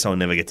 well, I guess I'll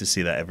never get to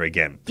see that ever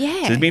again. Yeah.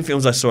 So there's been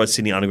films I saw at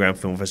Sydney Underground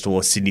Film Festival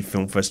or Sydney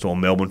Film Festival or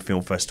Melbourne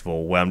Film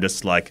Festival where I'm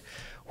just like,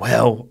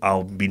 well,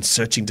 I've been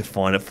searching to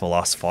find it for the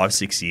last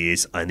 5-6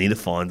 years. I need to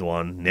find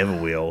one, never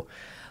will.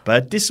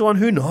 But this one,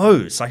 who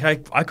knows? Like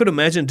I could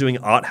imagine doing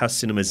art house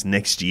cinemas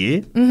next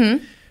year.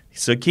 Mm-hmm.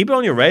 So keep it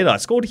on your radar.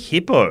 It's called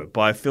Hippo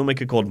by a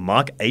filmmaker called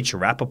Mark H.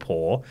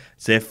 Rappaport.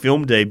 It's their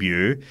film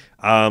debut.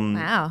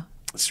 Wow.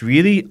 It's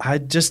really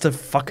just a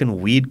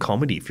fucking weird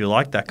comedy. If you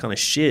like that kind of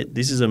shit,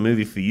 this is a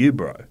movie for you,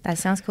 bro. That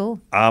sounds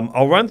cool.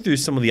 I'll run through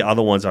some of the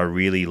other ones I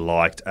really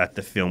liked at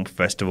the film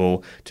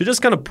festival to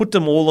just kind of put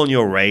them all on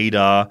your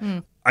radar.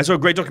 I saw a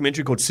great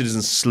documentary called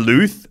Citizen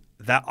Sleuth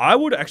that I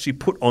would actually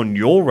put on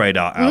your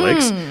radar,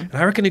 Alex. And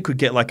I reckon it could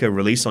get like a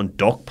release on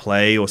Doc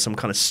Play or some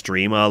kind of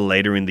streamer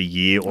later in the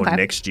year or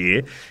next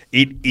year.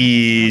 It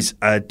is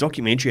a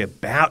documentary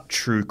about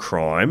true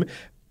crime,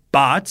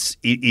 but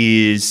it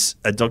is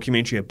a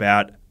documentary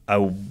about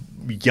a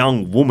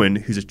young woman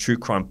who's a true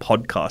crime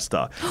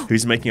podcaster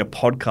who's making a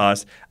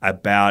podcast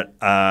about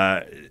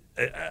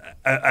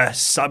a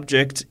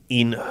subject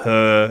in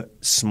her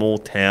small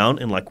town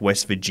in like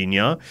West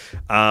Virginia.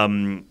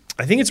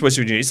 I think it's West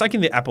Virginia. It's like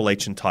in the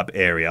Appalachian type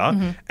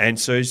area. And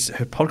so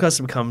her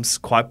podcast becomes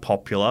quite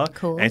popular.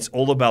 Cool. And it's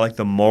all about like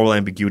the moral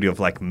ambiguity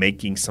of like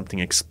making something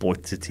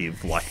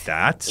exploitative like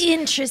that.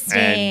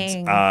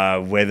 Interesting.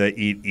 And whether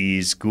it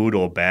is good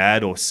or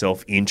bad or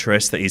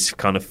self-interest that is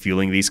kind of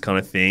fueling these kind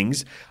of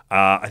things.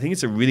 I think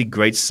it's a really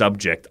great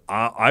subject.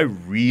 I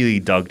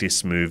really dug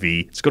this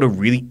movie. It's got a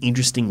really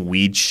interesting,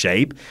 weird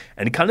shape,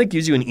 and it kind of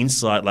gives you an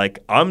insight. Like,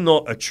 I'm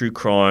not a true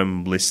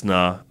crime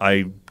listener.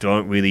 I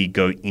don't really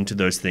go into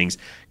those things.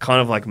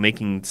 Kind of like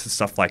making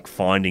stuff like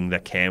Finding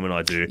that Cam and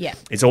I do. Yeah.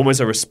 It's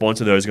almost a response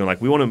to those going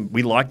like,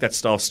 we like that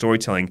style of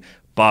storytelling,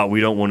 but we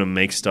don't want to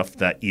make stuff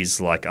that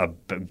is like a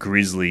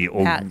grisly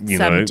or,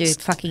 some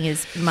dude fucking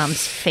his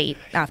mum's feet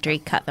after he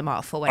cut them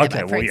off or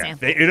whatever, for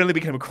example. It only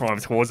became a crime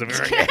towards the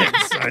very end,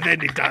 so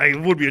then it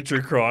would be a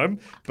true crime.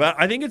 But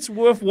I think it's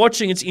worth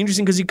watching. It's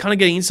interesting because you kind of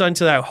get insight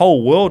into that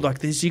whole world.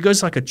 Like, you go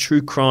to like a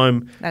true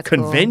crime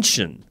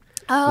convention.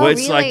 Cool. Oh, where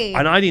it's really? like,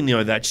 and I didn't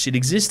know that shit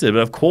existed, but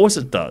of course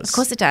it does. Of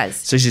course it does.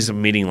 So she's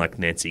meeting like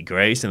Nancy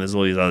Grace, and there's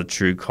all these other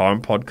true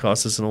crime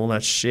podcasters and all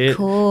that shit.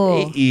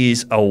 Cool. It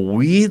is a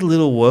weird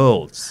little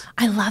world.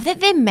 I love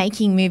that they're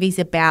making movies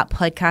about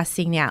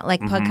podcasting now.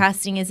 Like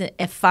podcasting is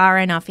far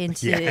enough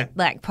into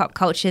like pop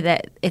culture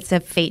that it's a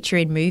feature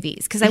in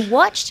movies. Because I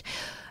watched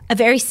a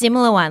very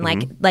similar one,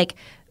 like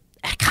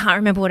I can't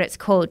remember what it's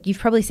called. You've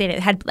probably seen it. It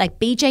had like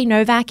BJ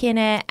Novak in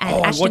it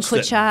and Ashton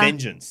Kutcher.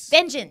 Vengeance.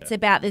 Vengeance,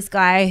 about this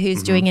guy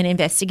who's doing an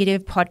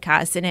investigative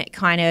podcast, and it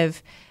kind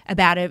of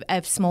about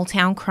a small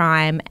town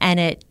crime, and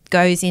it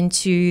goes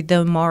into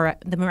the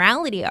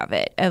morality of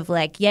it, of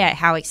like,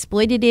 how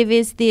exploitative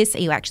is this?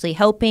 Are you actually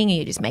helping? Are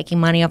you just making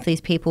money off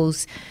these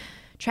people's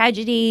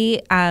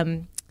tragedy?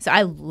 So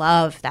I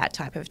love that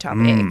type of topic.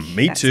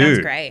 Me that too. Sounds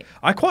great.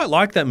 I quite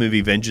like that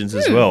movie Vengeance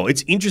as well.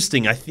 It's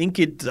interesting. I think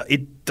it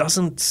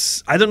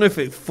doesn't. I don't know if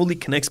it fully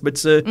connects,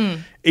 but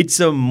it's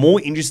a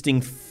more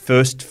interesting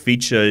first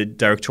feature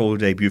directorial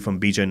debut from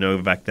BJ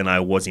Novak than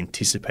I was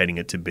anticipating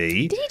it to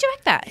be. Did he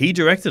direct that? He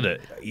directed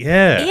it.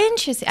 Yeah.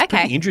 Interesting. Okay.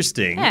 Pretty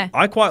interesting. Yeah.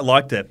 I quite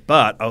liked it,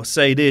 but I'll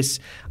say this.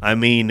 I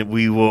mean,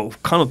 we were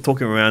kind of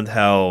talking around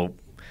how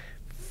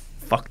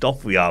fucked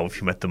off we are with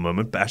him at the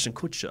moment. Ashton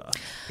Kutcher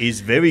is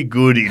very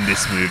good in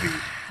this movie.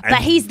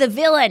 But he's the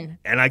villain.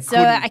 And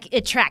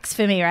it tracks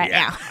for me right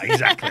now.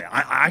 Exactly.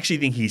 I actually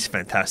think he's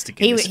fantastic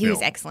in this film. He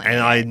was excellent.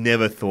 And I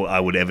never thought I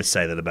would ever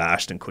say that about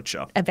Ashton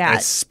Kutcher.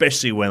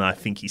 Especially when I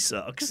think he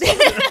sucks.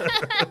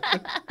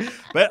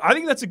 But I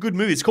think that's a good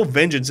movie. It's called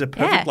Vengeance. It's a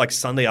perfect like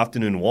Sunday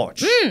afternoon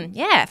watch.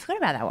 I forgot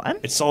about that one.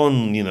 It's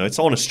on, it's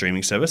on a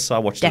streaming service, so I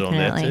watched it on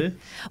there too.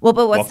 Well,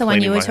 but what's the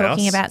one you were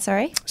talking about,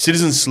 sorry?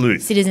 Citizen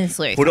Sleuth. Citizen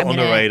Sleuth. Put it on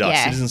the radar.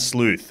 Yeah. Citizen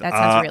Sleuth. That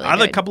sounds really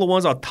other good. couple of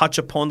ones I'll touch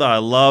upon that I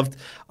loved.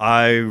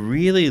 I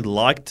really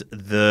liked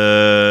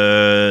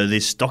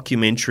this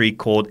documentary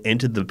called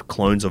Enter the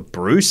Clones of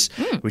Bruce,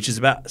 which is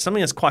about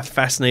something that's quite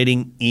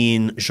fascinating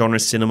in genre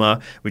cinema,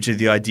 which is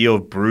the idea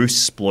of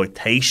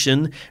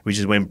Bruce-sploitation, which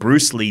is when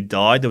Bruce Lee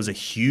died, there was a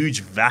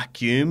huge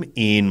vacuum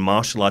in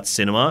martial arts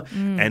cinema,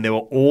 and there were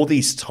all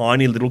these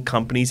tiny little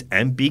companies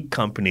and big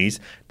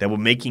companies that were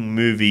making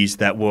movies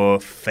that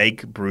were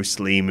fake Bruce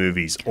Lee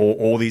movies, or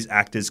all these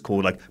actors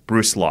called like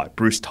Bruce Lee,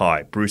 Bruce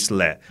Tai, Bruce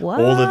Le, all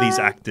of these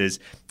actors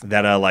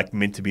that are like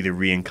meant to be the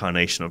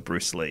reincarnation of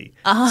Bruce Lee.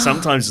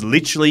 Sometimes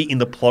literally in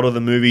the plot of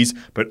the movies,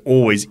 but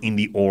always in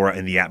the aura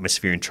and the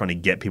atmosphere and trying to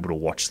get people to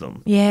watch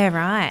them. Yeah,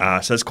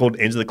 right. So it's called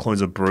Enter the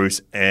Clones of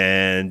Bruce,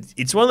 and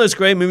it's one of those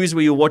great movies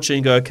where you watch it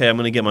and go, okay, I'm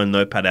going to get my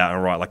notepad out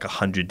and write like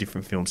 100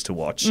 different films to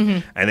watch.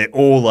 And they're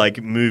all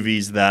like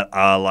movies that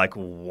are like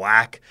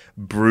whack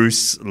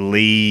Bruce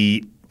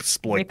Lee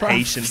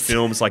exploitation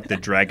films like The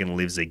Dragon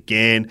Lives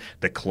Again,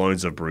 The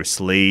Clones of Bruce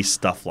Lee,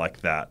 stuff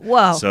like that.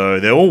 Whoa. So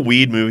they're all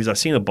weird movies. I've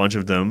seen a bunch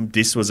of them.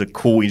 This was a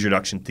cool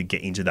introduction to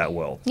get into that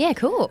world. Yeah,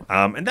 cool.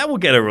 And that will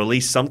get a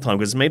release sometime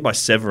because it's made by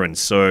Severance.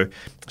 So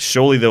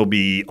surely they'll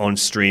be on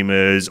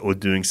streamers or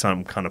doing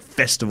some kind of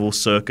festival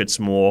circuits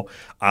more.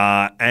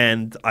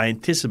 And I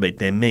anticipate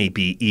there may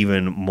be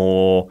even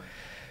more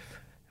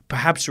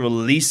perhaps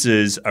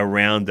releases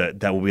around it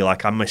that will be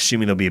like, I'm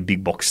assuming there'll be a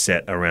big box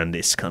set around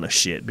this kind of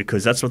shit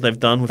because that's what they've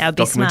done with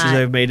documentaries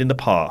they've made in the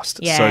past.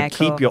 Yeah, so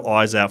keep your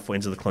eyes out for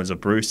Enter the Clones of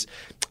Bruce.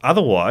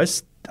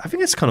 Otherwise, I think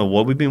that's kind of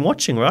what we've been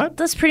watching, right?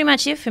 That's pretty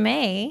much it for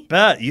me.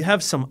 But you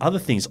have some other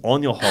things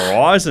on your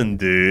horizon,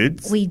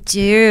 dudes. We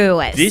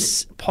do.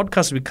 This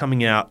podcast will be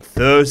coming out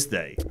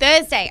Thursday.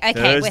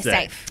 Okay, we're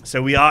safe.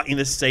 So we are in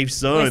the safe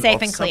zone of and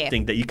clear.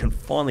 Something that you can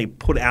finally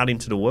put out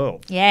into the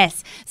world.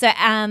 Yes. So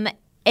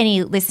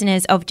any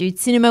listeners of Dude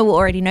Cinema will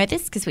already know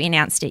this because we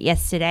announced it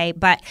yesterday,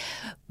 but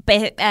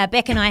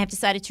Beck and I have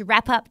decided to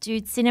wrap up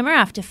Dude Cinema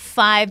after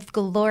 5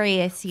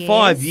 glorious years.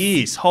 5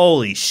 years.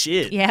 Holy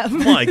shit. Yeah.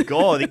 My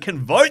God, it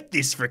can vote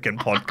this freaking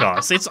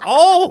podcast. It's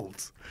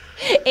old.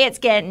 It's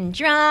getting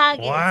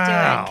drunk.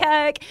 Wow. It's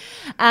doing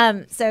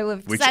coke. So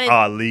we've decided... Which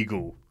are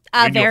legal.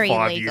 When very you're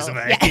 5 legal. years of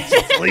age, Yeah.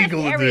 it's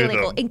legal to Very do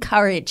legal. them.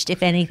 Encouraged,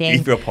 if anything.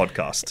 If you're a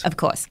podcast. Of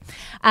course.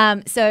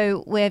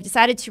 So we've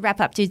decided to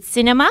wrap up Dude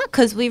Cinema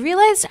because we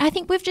realised I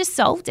think we've just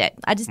solved it.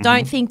 I just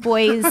don't think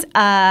boys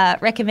are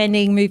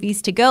recommending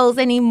movies to girls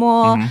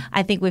anymore.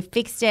 I think we've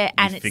fixed it.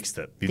 And it's fixed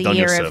it. You've the done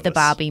your year of the service.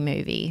 Barbie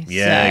movie.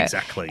 Yeah, So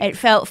exactly. It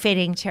felt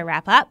fitting to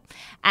wrap up.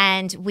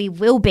 And we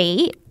will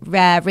be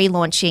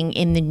relaunching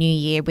in the new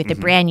year with a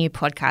brand new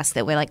podcast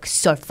that we're like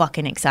so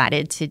fucking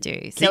excited to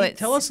do. Can you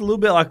tell us a little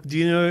bit, like, do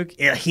you know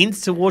hints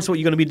towards what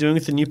you're going to be doing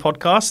with the new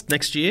podcast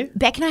next year?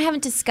 Beck and I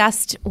haven't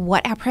discussed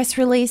what our press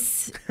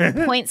release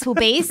points will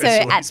be. So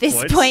at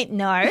this point,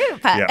 no.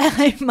 But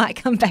I might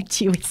come back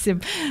to you with some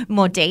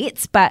more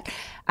dates. But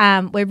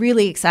we're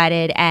really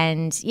excited.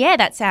 And yeah,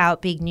 that's our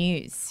big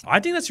news. I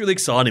think that's really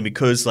exciting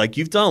because, like,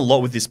 you've done a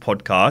lot with this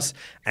podcast,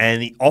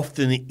 and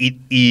often it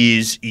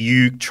is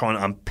you trying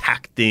to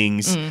unpack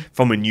things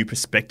from a new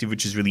perspective,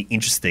 which is really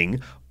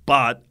interesting.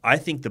 But I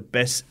think the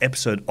best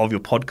episode of your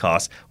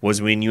podcast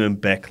was when you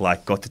and Beck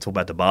got to talk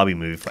about the Barbie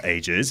movie for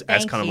ages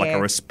as kind of like a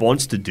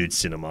response to Dude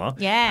Cinema.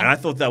 Yeah. And I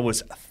thought that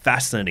was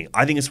fascinating.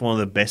 I think it's one of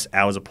the best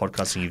hours of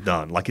podcasting you've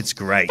done. It's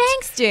great.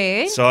 Thanks,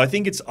 dude. So I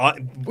think it's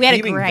we had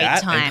a great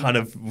time. And kind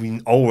of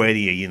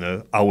already,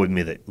 I'll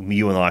admit it.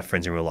 You and I are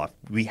friends in real life.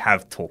 We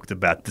have talked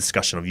about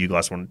discussion of you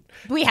guys want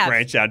to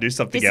branch out and do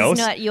something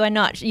else. You're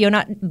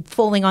not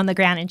falling on the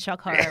ground in shock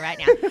horror right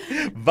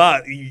now.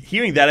 But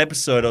hearing that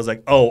episode, I was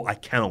like, oh, I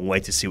cannot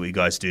wait to see what you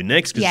guys do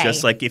next.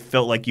 Because it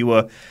felt like you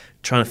were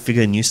trying to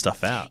figure new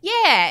stuff out.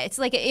 Yeah, it's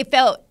like it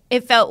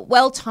felt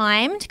well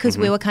timed because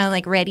we were kind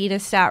of ready to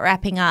start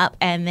wrapping up,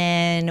 and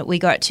then we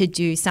got to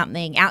do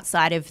something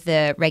outside of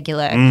the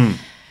regular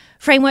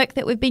framework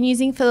that we've been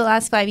using for the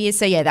last 5 years.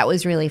 So yeah, that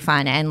was really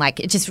fun, and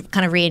it just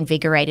kind of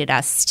reinvigorated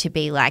us to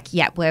be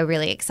we're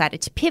really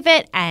excited to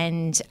pivot,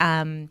 and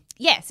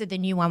so the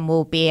new one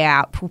will be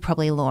out. We'll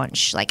probably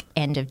launch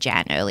end of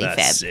Jan, early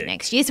Feb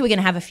next year. So we're going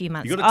to have a few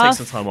months off. You got to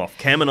take some time off.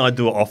 Cam and I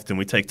do it often.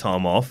 We take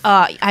time off.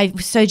 Oh, I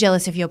was so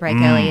jealous of your break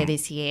earlier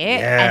this year.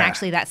 Yeah. And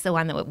actually that's the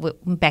one that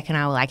Beck and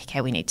I were like, okay,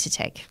 you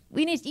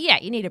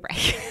need a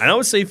break. And I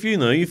would say if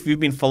you've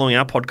been following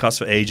our podcast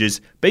for ages,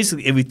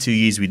 basically every 2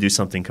 years we do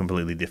something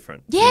completely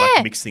different. Yeah.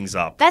 We mix things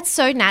up. That's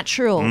so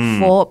natural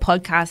for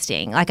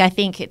podcasting. I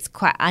think it's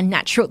quite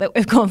unnatural that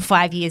we've gone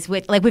 5 years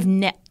with,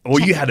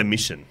 you had a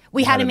mission.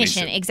 We had a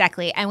mission,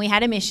 exactly. And we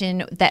had a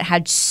mission that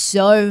had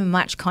so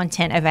much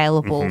content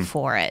available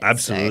for it.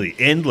 Absolutely. So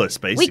endless,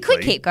 basically. We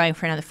could keep going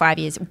for another 5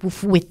 years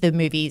with the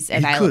movies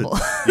available.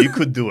 You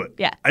could do it.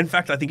 Yeah. In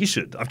fact, I think you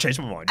should. I've changed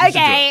my mind.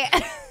 Okay.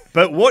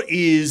 But what are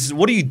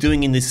you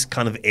doing in this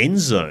kind of end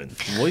zone?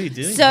 What are you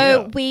doing?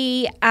 So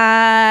we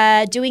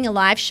are doing a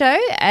live show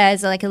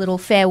as a little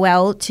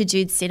farewell to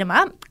Dude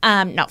Cinema.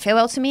 Not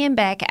farewell to me and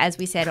Beck, as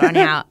we said on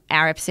our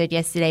episode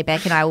yesterday.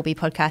 Beck and I will be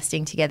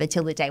podcasting together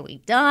till the day we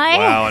die.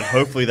 Wow, and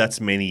hopefully that's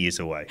many years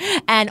away.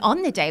 And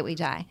on the day we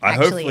die,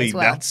 hopefully as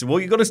well. That's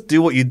you got to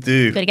do what you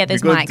do. Got to get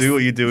those mics. You got to do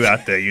what you do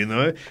out there.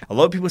 A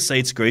lot of people say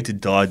it's great to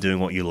die doing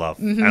what you love,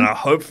 and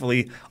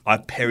hopefully I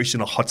perish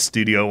in a hot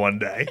studio one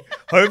day.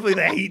 Hopefully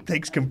the heat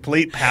takes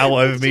complete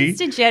power over me.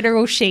 Just a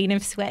general sheen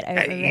of sweat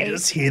over me. You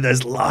just hear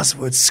those last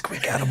words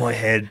squeak out of my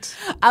head.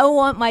 I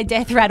want my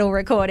death rattle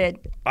recorded.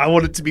 I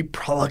want it to be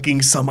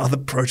prologuing some other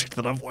project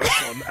that I've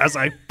worked on as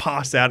I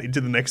pass out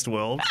into the next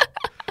world.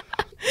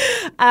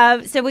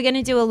 So we're going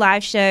to do a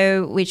live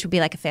show, which will be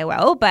like a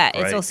farewell, but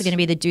it's also going to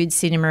be the Dude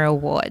Cinema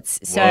Awards.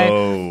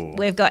 So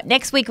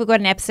next week we've got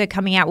an episode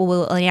coming out where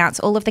we'll announce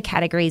all of the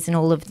categories and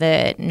all of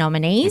the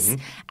nominees,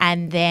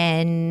 and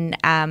then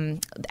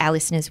our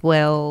listeners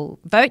will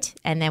vote,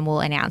 and then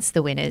we'll announce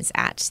the winners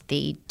at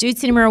the Dude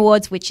Cinema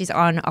Awards, which is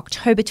on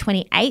October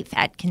 28th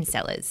at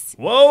Kinsella's.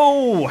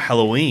 Whoa,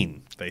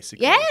 Halloween.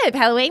 Basically. Yeah,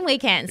 Halloween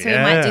weekend. So we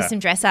might do some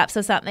dress ups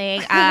or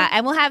something.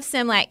 And we'll have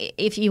some,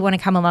 if you want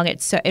to come along,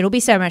 it'll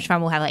be so much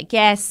fun. We'll have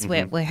guests.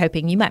 We're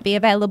hoping you might be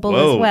available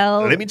as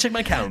well. Let me check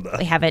my calendar.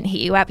 We haven't hit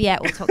you up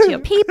yet. We'll talk to your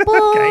people.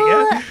 Okay,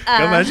 yeah.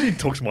 Can you imagine you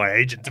talk to my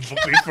agent to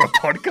book me for a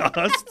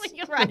podcast? When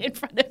you're right in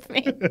front of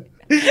me.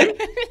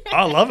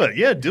 I love it.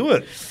 Yeah, do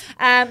it.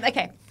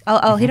 Okay.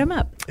 I'll hit them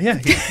up. Yeah,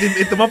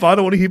 hit them up. I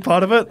don't want to hear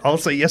part of it. I'll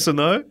say yes or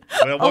no.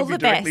 I won't be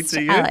directly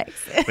to you. Alex.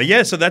 But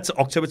yeah, so that's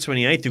October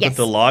 28th. You've got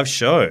the live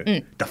show.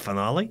 The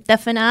finale? The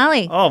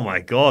finale. Oh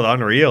my God,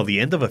 unreal. The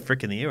end of a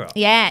freaking era.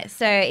 Yeah,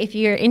 so if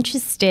you're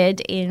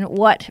interested in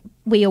what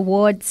we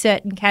award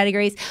certain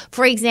categories,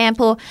 for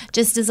example,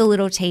 just as a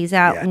little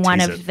teaser, one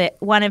of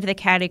the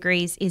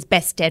categories is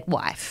Best Dead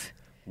Wife.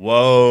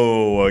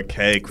 Whoa,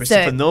 okay.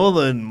 Christopher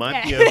Nolan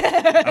might be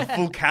a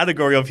full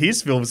category of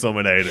his films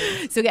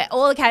nominated. So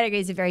all the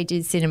categories are very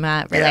Dude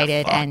Cinema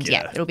related, and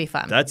it'll be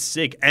fun. That's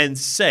sick. And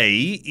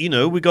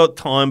we got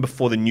time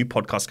before the new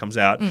podcast comes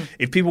out.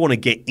 If people want to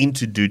get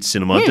into Dude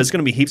Cinema, there's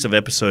going to be heaps of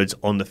episodes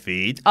on the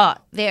feed. Oh,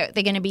 they're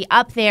going to be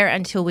up there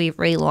until we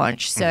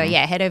relaunch. So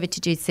head over to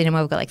Dude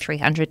Cinema. We've got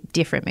 300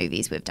 different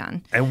movies we've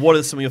done. And what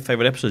are some of your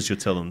favorite episodes you'll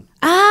tell them?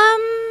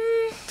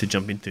 To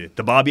jump into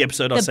the Barbie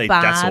episode, I'll say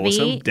that's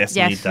awesome.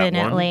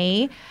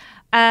 Definitely.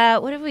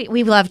 What have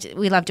we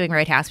loved doing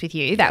Roadhouse with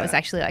you. That was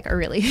actually a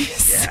really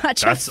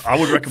I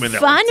would recommend that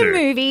fun one too.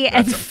 movie.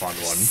 That's and a fun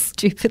one.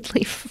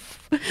 Stupidly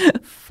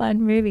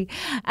fun movie.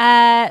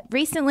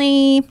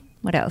 Recently,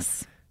 what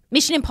else?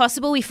 Mission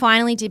Impossible. We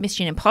finally did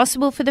Mission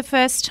Impossible for the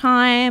first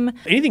time.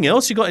 Anything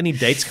else? You got any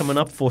dates coming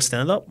up for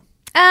stand-up?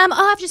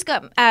 I've just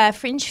got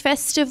Fringe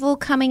Festival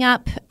coming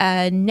up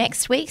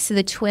next week, so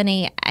the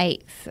 28th,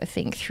 I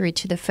think, through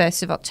to the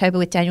 1st of October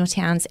with Daniel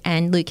Towns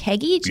and Luke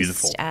Heggie.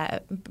 Beautiful.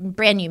 Just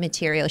brand new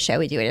material show.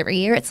 We do it every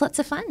year. It's lots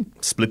of fun.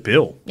 Split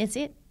bill. That's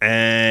it.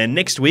 And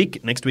next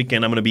weekend,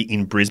 I'm going to be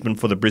in Brisbane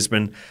for the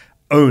Brisbane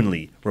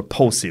only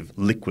Repulsive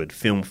Liquid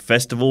Film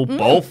Festival.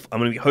 Both. I'm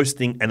going to be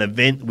hosting an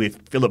event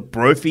with Philip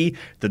Brophy,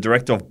 the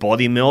director of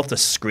Body Melt, a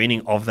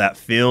screening of that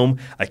film,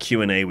 a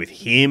Q&A with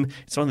him.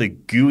 It's one of the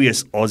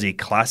gooeyest Aussie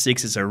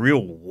classics. It's a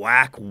real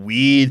whack,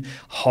 weird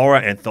horror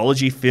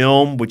anthology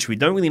film, which we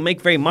don't really make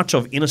very much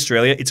of in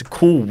Australia. It's a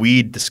cool,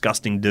 weird,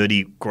 disgusting,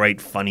 dirty,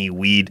 great, funny,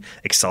 weird,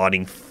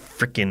 exciting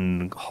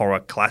freaking horror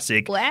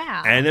classic.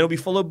 Wow. And it'll be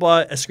followed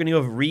by a screening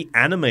of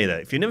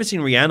Reanimator. If you've never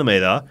seen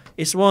Reanimator,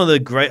 it's one of the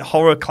great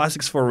horror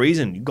classics for a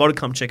reason. You've got to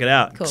come check it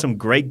out. Cool. Some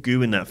great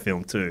goo in that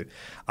film too.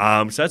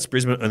 So that's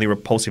Brisbane Only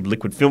Repulsive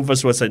Liquid Film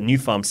Festival. It's at New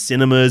Farm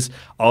Cinemas.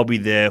 I'll be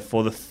there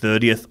for the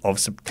 30th of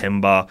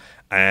September.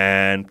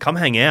 And come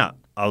hang out.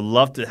 I'd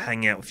love to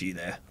hang out with you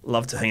there.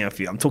 Love to hang out with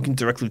you. I'm talking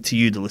directly to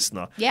you, the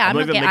listener. Yeah,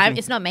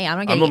 it's not me. I'm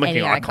not getting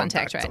any eye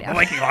contact right now. I'm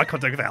making eye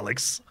contact with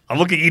Alex. I'm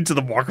looking into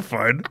the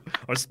microphone.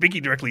 I'm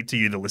speaking directly to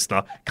you, the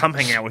listener. Come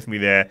hang out with me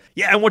there.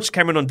 Yeah, and watch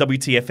Cameron on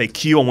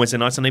WTFAQ on Wednesday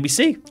nights on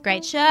ABC.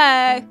 Great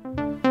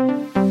show.